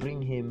to bring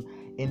him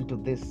into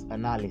this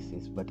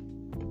analysis, but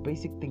the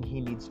basic thing he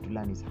needs to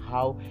learn is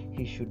how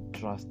he should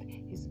trust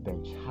his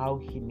bench, how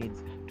he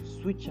needs to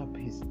switch up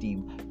his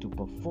team to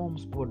perform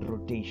squad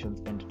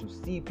rotations and to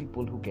see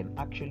people who can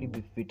actually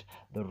befit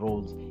the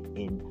roles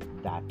in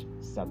that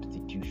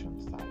substitution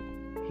side.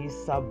 His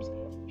subs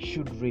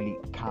should really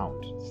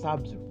count.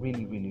 Subs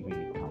really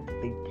count.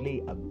 They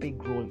play a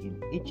big role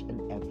in each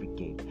and every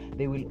game.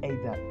 They will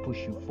either push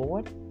you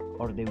forward,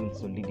 or they will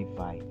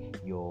solidify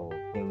your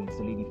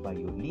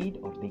lead,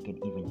 or they can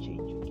even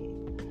change your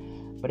game.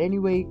 But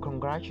anyway,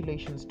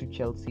 congratulations to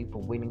Chelsea for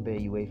winning the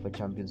UEFA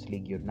Champions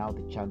League. You're now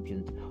the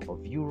champions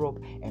of Europe,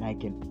 and I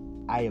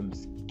am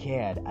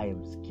scared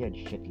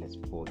shitless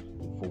for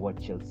what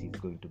Chelsea is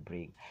going to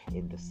bring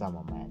in the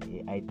summer, man.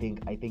 I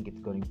think it's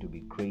going to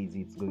be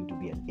crazy. It's going to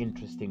be an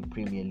interesting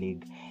Premier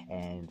League,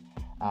 and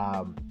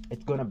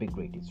it's going to be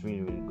great. It's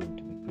really going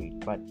to be great.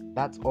 But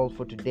that's all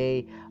for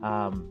today.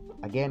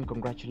 Again,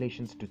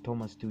 congratulations to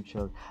Thomas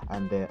Tuchel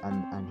and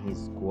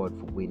his squad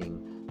for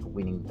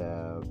winning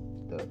the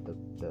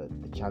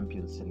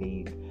Champions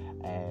League.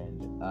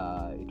 And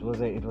it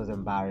was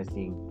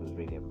embarrassing. It was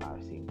really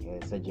embarrassing.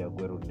 Sergio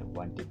Aguero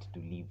wanted to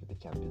leave the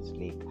Champions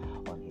League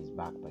on his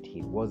back, but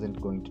he wasn't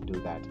going to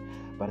do that.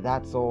 But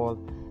that's all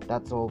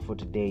for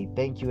today.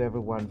 Thank you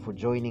everyone for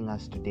joining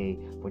us today,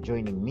 for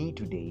joining me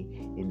today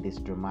in this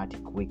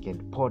dramatic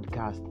weekend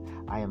podcast.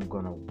 I'm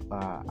gonna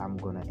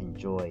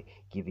enjoy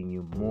giving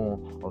you more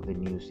of the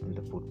news in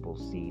the football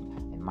scene.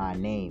 And my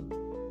name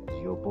is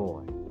your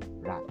boy,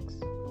 Ranks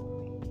Omania.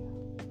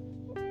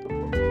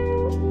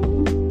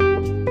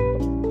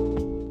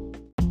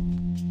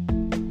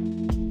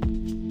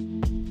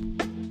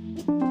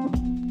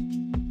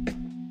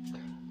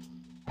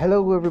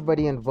 Hello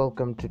everybody, and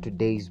welcome to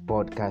today's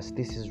podcast.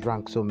 This is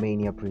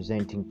Ranksomania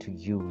presenting to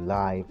you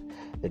live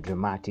the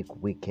dramatic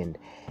weekend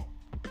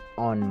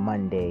on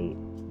Monday,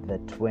 the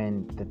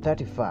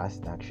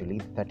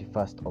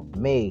 31st of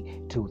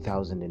May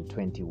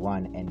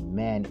 2021. And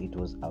man, it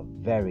was a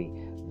very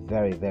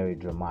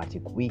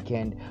dramatic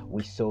weekend.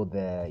 We saw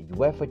the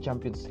UEFA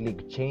Champions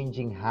League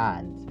changing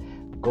hands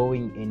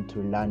going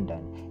into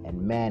London.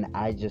 And man,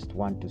 I just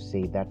want to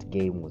say that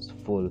game was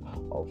full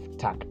of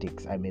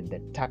tactics. I mean, the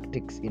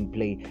tactics in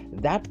play.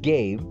 That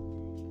game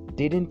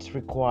didn't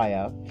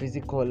require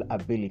physical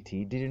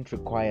ability, didn't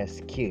require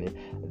skill.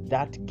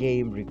 That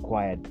game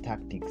required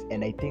tactics.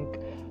 And I think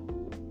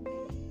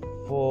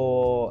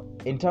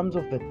in terms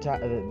of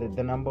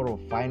the number of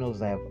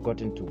finals I have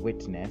gotten to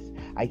witness,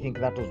 I think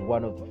that was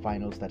one of the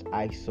finals that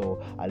I saw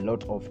a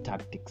lot of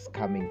tactics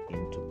coming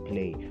into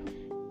play.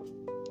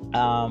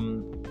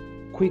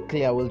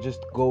 Quickly, I will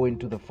just go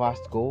into the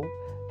first goal.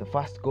 The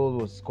first goal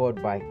was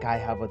scored by Kai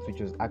Havertz, which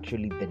was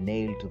actually the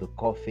nail to the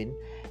coffin.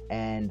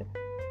 And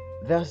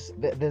there's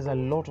a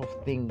lot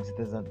of things.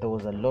 There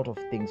was a lot of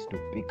things to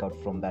pick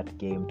out from that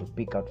game, to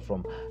pick out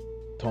from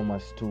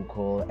Thomas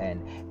Tuchel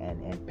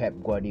and Pep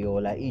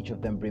Guardiola, each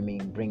of them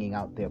bringing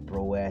out their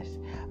prowess.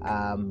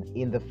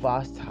 In the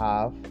first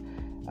half,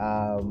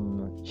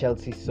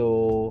 Chelsea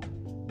saw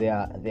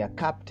their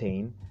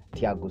captain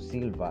Thiago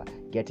Silva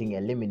getting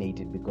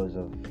eliminated because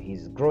of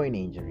his groin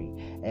injury,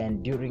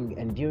 and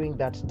during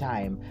that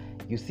time,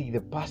 you see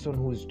the person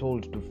who's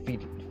told to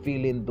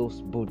fill in those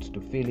boots,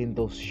 to fill in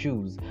those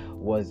shoes,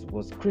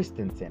 was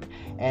Christensen,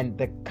 and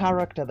the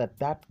character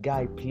that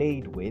guy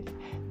played with,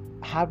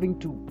 having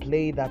to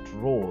play that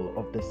role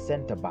of the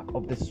center back,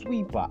 of the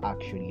sweeper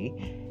actually,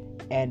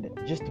 and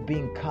just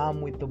being calm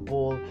with the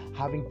ball,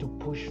 having to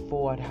push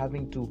forward,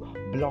 having to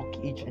block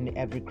each and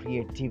every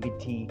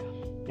creativity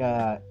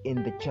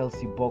in the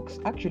Chelsea box.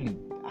 Actually,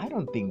 I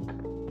don't think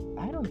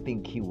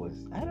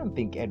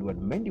Edward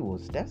Mendy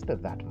was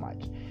tested that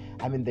much.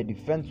 I mean, the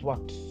defense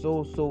worked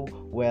so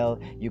well.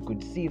 You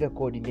could see the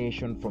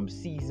coordination from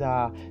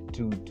Caesar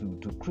to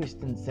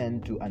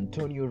Christensen to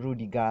Antonio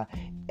Rudiger,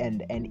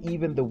 and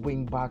even the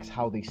wing backs,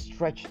 how they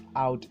stretched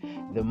out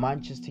the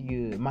Manchester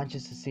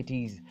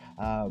City's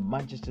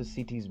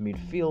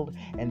midfield,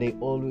 and they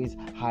always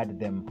had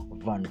them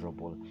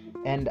vulnerable.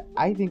 And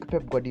I think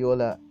Pep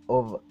Guardiola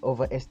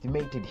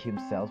overestimated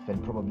himself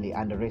and probably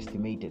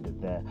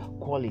underestimated the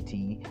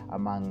quality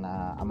among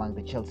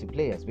the Chelsea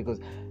players, because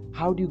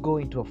how do you go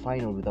into a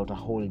final without a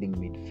holding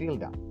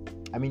midfielder?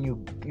 I mean,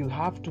 you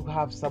have to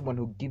have someone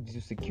who gives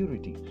you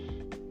security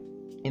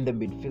in the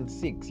midfield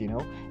six,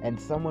 and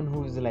someone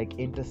who's like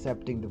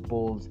intercepting the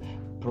balls,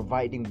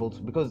 providing balls,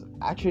 because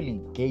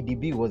actually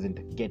KDB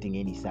wasn't getting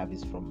any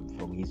service from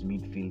his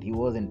midfield. He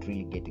wasn't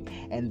really getting,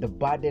 and the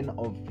burden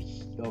of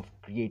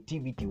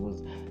creativity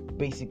was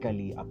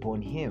basically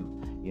upon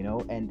him,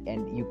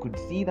 and you could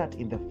see that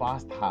in the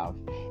first half.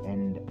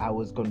 And I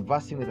was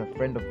conversing with a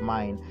friend of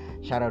mine,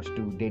 shout out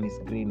to Dennis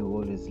Green, who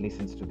always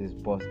listens to this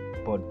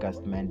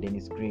podcast, man.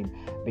 Dennis Green,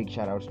 big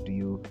shout out to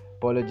you.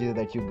 Apologies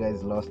that you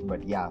guys lost,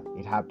 but yeah,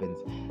 it happens.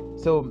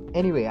 So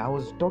anyway, I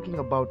was talking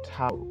about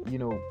how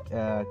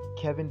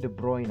Kevin De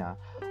Bruyne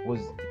was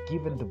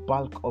given the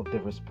bulk of the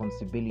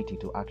responsibility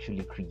to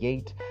actually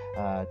create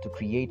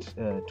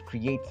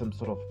some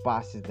sort of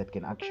passes that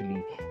can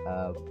actually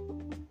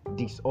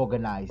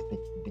disorganize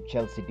the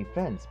Chelsea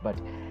defense. But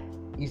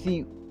you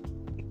see,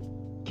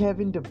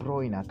 Kevin De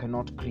Bruyne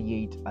cannot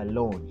create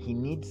alone. He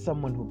needs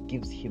someone who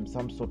gives him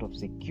some sort of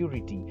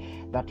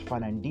security, that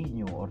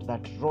Fernandinho or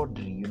that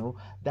Rodri,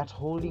 that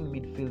holding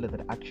midfielder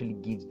that actually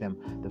gives them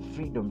the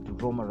freedom to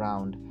roam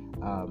around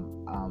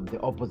the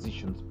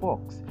opposition's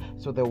box.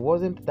 So there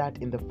wasn't that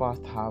in the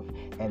first half,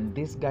 and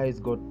these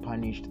guys got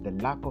punished. The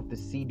lack of the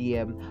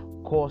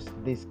CDM caused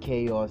this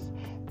chaos.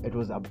 It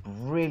was a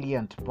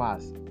brilliant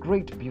pass,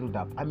 great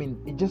build-up. I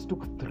mean, it just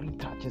took 3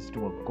 touches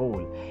to a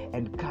goal.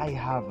 And Kai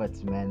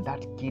Havertz, man,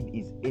 that kid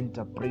is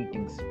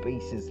interpreting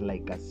spaces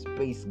like a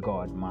space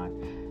god,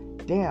 man.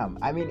 Damn,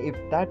 I mean, if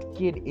that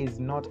kid is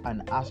not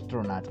an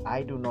astronaut,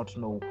 I do not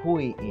know who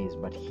he is,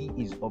 but he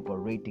is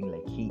operating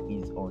like he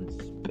is on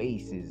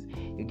spaces.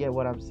 You get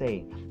what I'm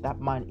saying? That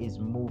man is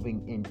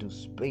moving into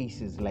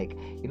spaces, like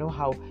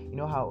how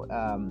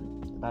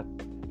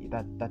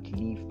that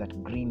leaf,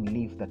 that green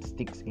leaf that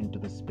sticks into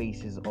the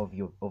spaces of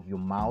your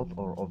mouth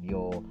or of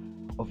your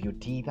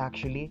teeth,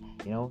 actually,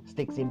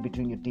 sticks in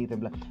between your teeth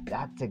and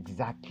that's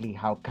exactly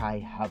how Kai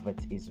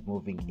Havertz is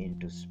moving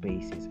into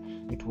spaces.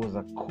 It was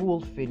a cool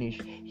finish.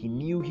 He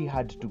knew he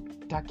had to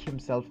tuck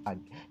himself,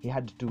 he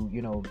had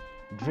to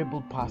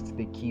dribble past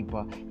the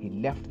keeper. He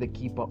left the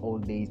keeper all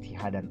dazed. He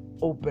had an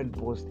open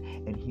post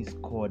and he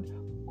scored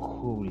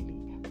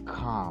coolly,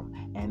 calm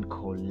and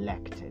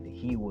collected.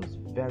 He was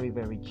very,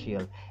 very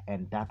chill,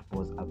 and that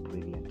was a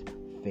brilliant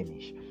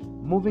finish.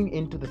 Moving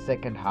into the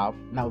second half,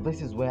 now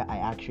this is where I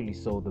actually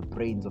saw the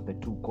brains of the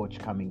two coaches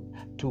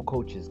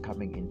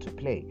coming into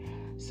play.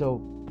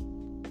 So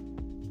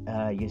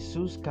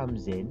Jesus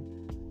comes in,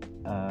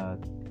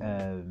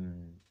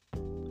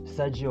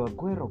 Sergio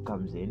Aguero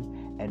comes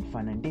in, and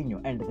Fernandinho.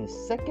 And the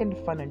second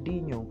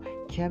Fernandinho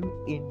came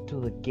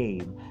into the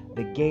game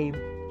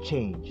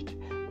changed.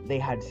 They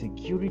had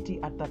security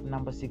at that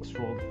number 6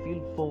 role.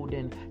 Phil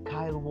Foden,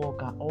 Kyle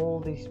Walker, all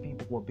these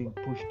people were being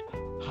pushed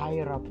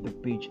higher up the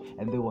pitch,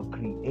 and they were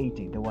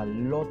creating. There were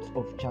lots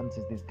of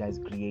chances these guys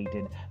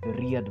created.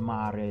 Riyad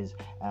Mahrez,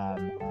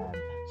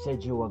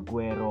 Sergio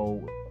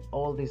Aguero,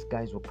 all these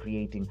guys were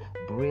creating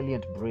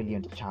brilliant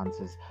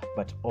chances,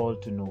 but all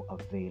to no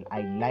avail.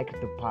 I liked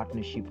the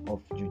partnership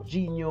of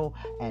Jorginho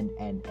and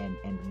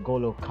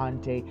N'Golo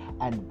Kante,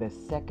 and the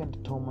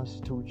second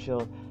Thomas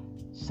Tuchel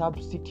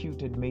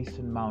substituted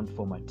Mason Mount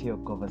for Mateo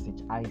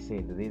Kovacic. I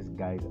said these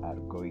guys are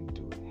going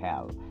to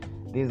hell.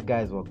 These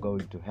guys were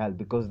going to hell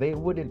because they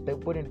wouldn't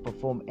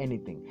perform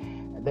anything.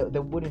 They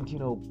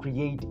wouldn't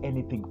create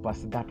anything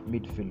past that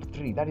midfield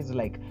three. That is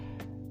like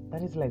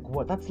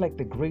what? That's like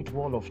the Great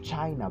Wall of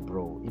China,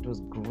 bro. It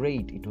was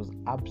great. It was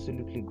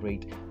absolutely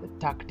great. The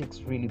tactics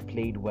really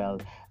played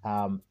well.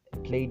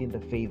 Played in the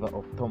favor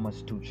of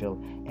Thomas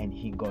Tuchel, and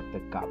he got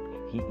the cup.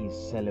 He is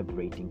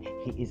celebrating.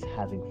 He is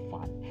having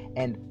fun.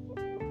 And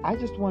I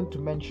just want to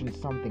mention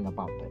something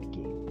about that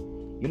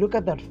game. You look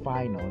at that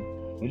final.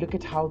 You look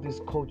at how these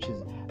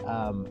coaches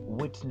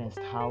witnessed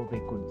how they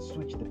could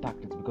switch the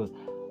tactics, because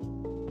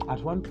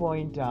at one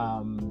point,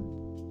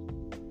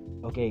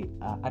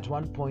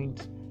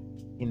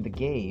 in the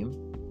game,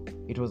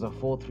 it was a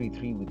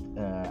 4-3-3 with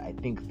I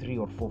think 3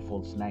 or 4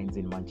 false nines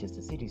in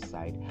Manchester City's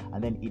side,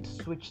 and then it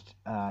switched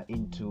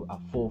into a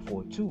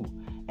 4-4-2.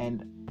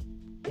 And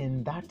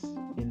in that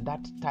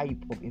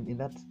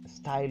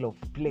style of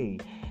play,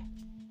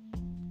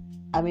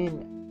 I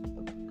mean,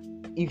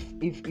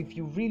 if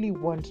you really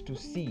want to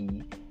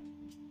see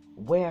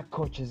where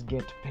coaches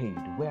get paid,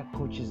 where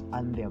coaches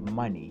earn their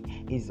money,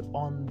 is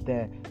on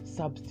the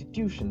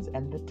substitutions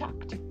and the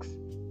tactics.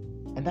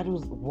 And that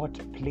was what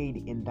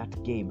played in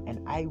that game.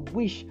 And I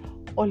wish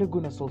Ole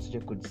Gunnar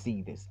Solskjaer could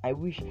see this. I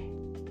wish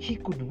he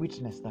could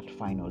witness that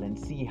final and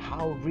see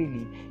how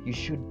really you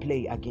should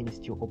play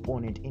against your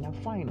opponent in a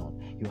final.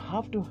 You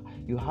have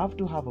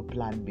to have a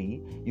plan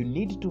B. You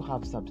need to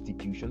have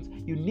substitutions.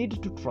 You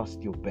need to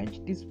trust your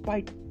bench.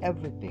 Despite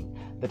everything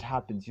that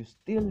happens, you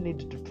still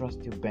need to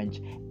trust your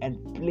bench and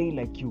play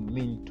like you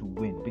mean to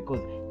win.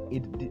 Because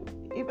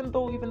even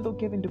though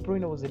Kevin De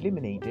Bruyne was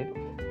eliminated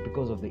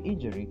because of the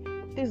injury,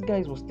 these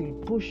guys were still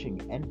pushing,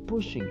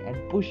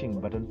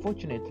 but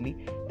unfortunately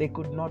they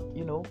could not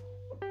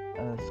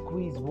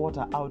squeeze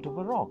water out of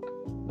a rock.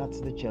 That's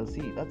the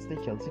Chelsea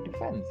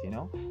defense,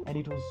 and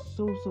it was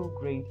so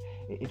great.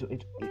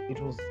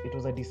 It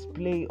was a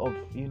display of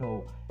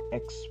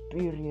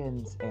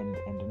experience and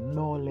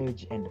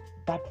knowledge, and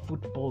that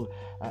football,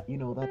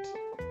 that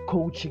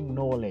coaching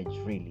knowledge.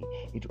 Really,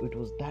 it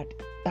was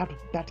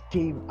that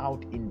came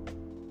out in,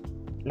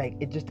 like,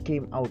 it just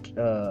came out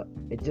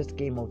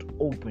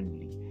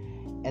openly.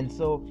 And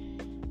so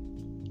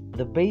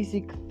the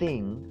basic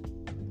thing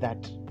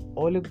that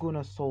Ole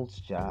Gunnar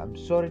Solskjaer, I'm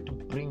sorry to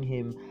bring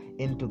him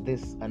into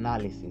this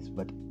analysis,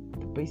 but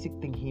the basic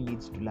thing he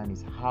needs to learn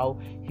is how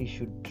he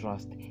should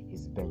trust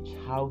his bench,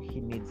 how he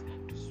needs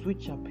to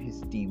switch up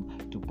his team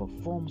to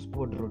perform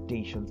squad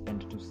rotations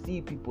and to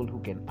see people who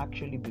can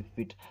actually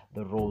befit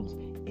the roles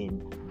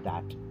in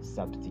that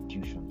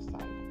substitution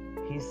side.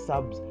 His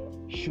subs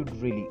should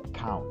really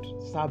count.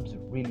 Subs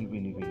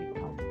really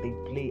count. They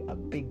play a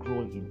big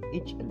role in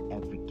each and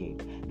every game.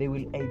 They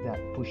will either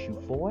push you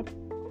forward,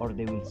 or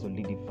they will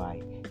solidify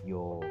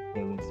your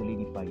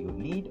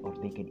lead, or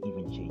they can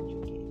even change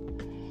your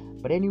game.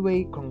 But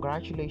anyway,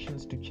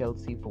 congratulations to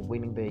Chelsea for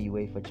winning the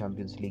UEFA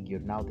Champions League. You're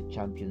now the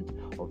champions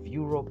of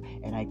Europe,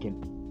 and I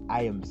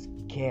am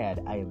scared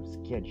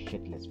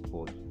shitless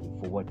for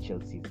what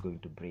Chelsea is going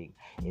to bring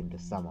in the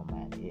summer,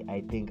 man.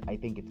 I think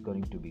it's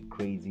going to be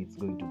crazy. It's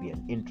going to be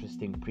an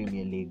interesting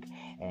Premier League,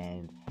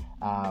 and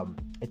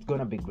it's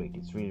gonna be great.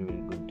 It's really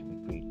going to be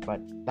great.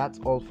 But that's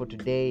all for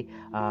today.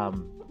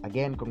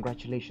 Again,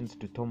 congratulations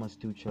to Thomas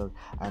Tuchel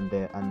and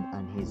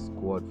his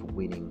squad for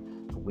winning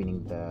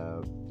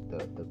the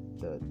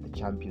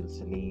Champions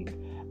League.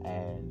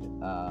 And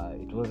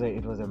it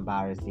was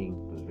embarrassing.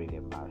 It was really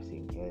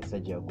embarrassing.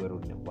 Sergio Aguero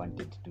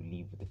wanted to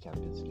leave the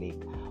Champions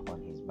League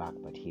on his back,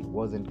 but he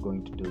wasn't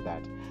going to do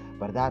that.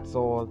 But that's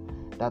all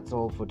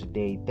for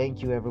today.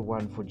 Thank you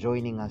everyone for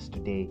joining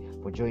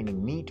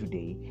me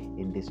today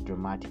in this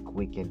dramatic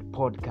weekend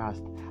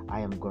podcast.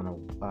 I'm gonna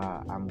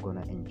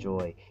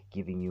enjoy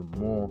giving you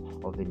more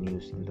of the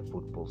news in the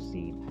football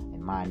scene.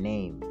 And my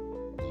name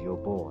is your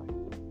boy,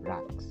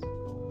 Ranks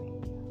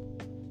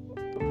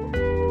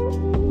Omania.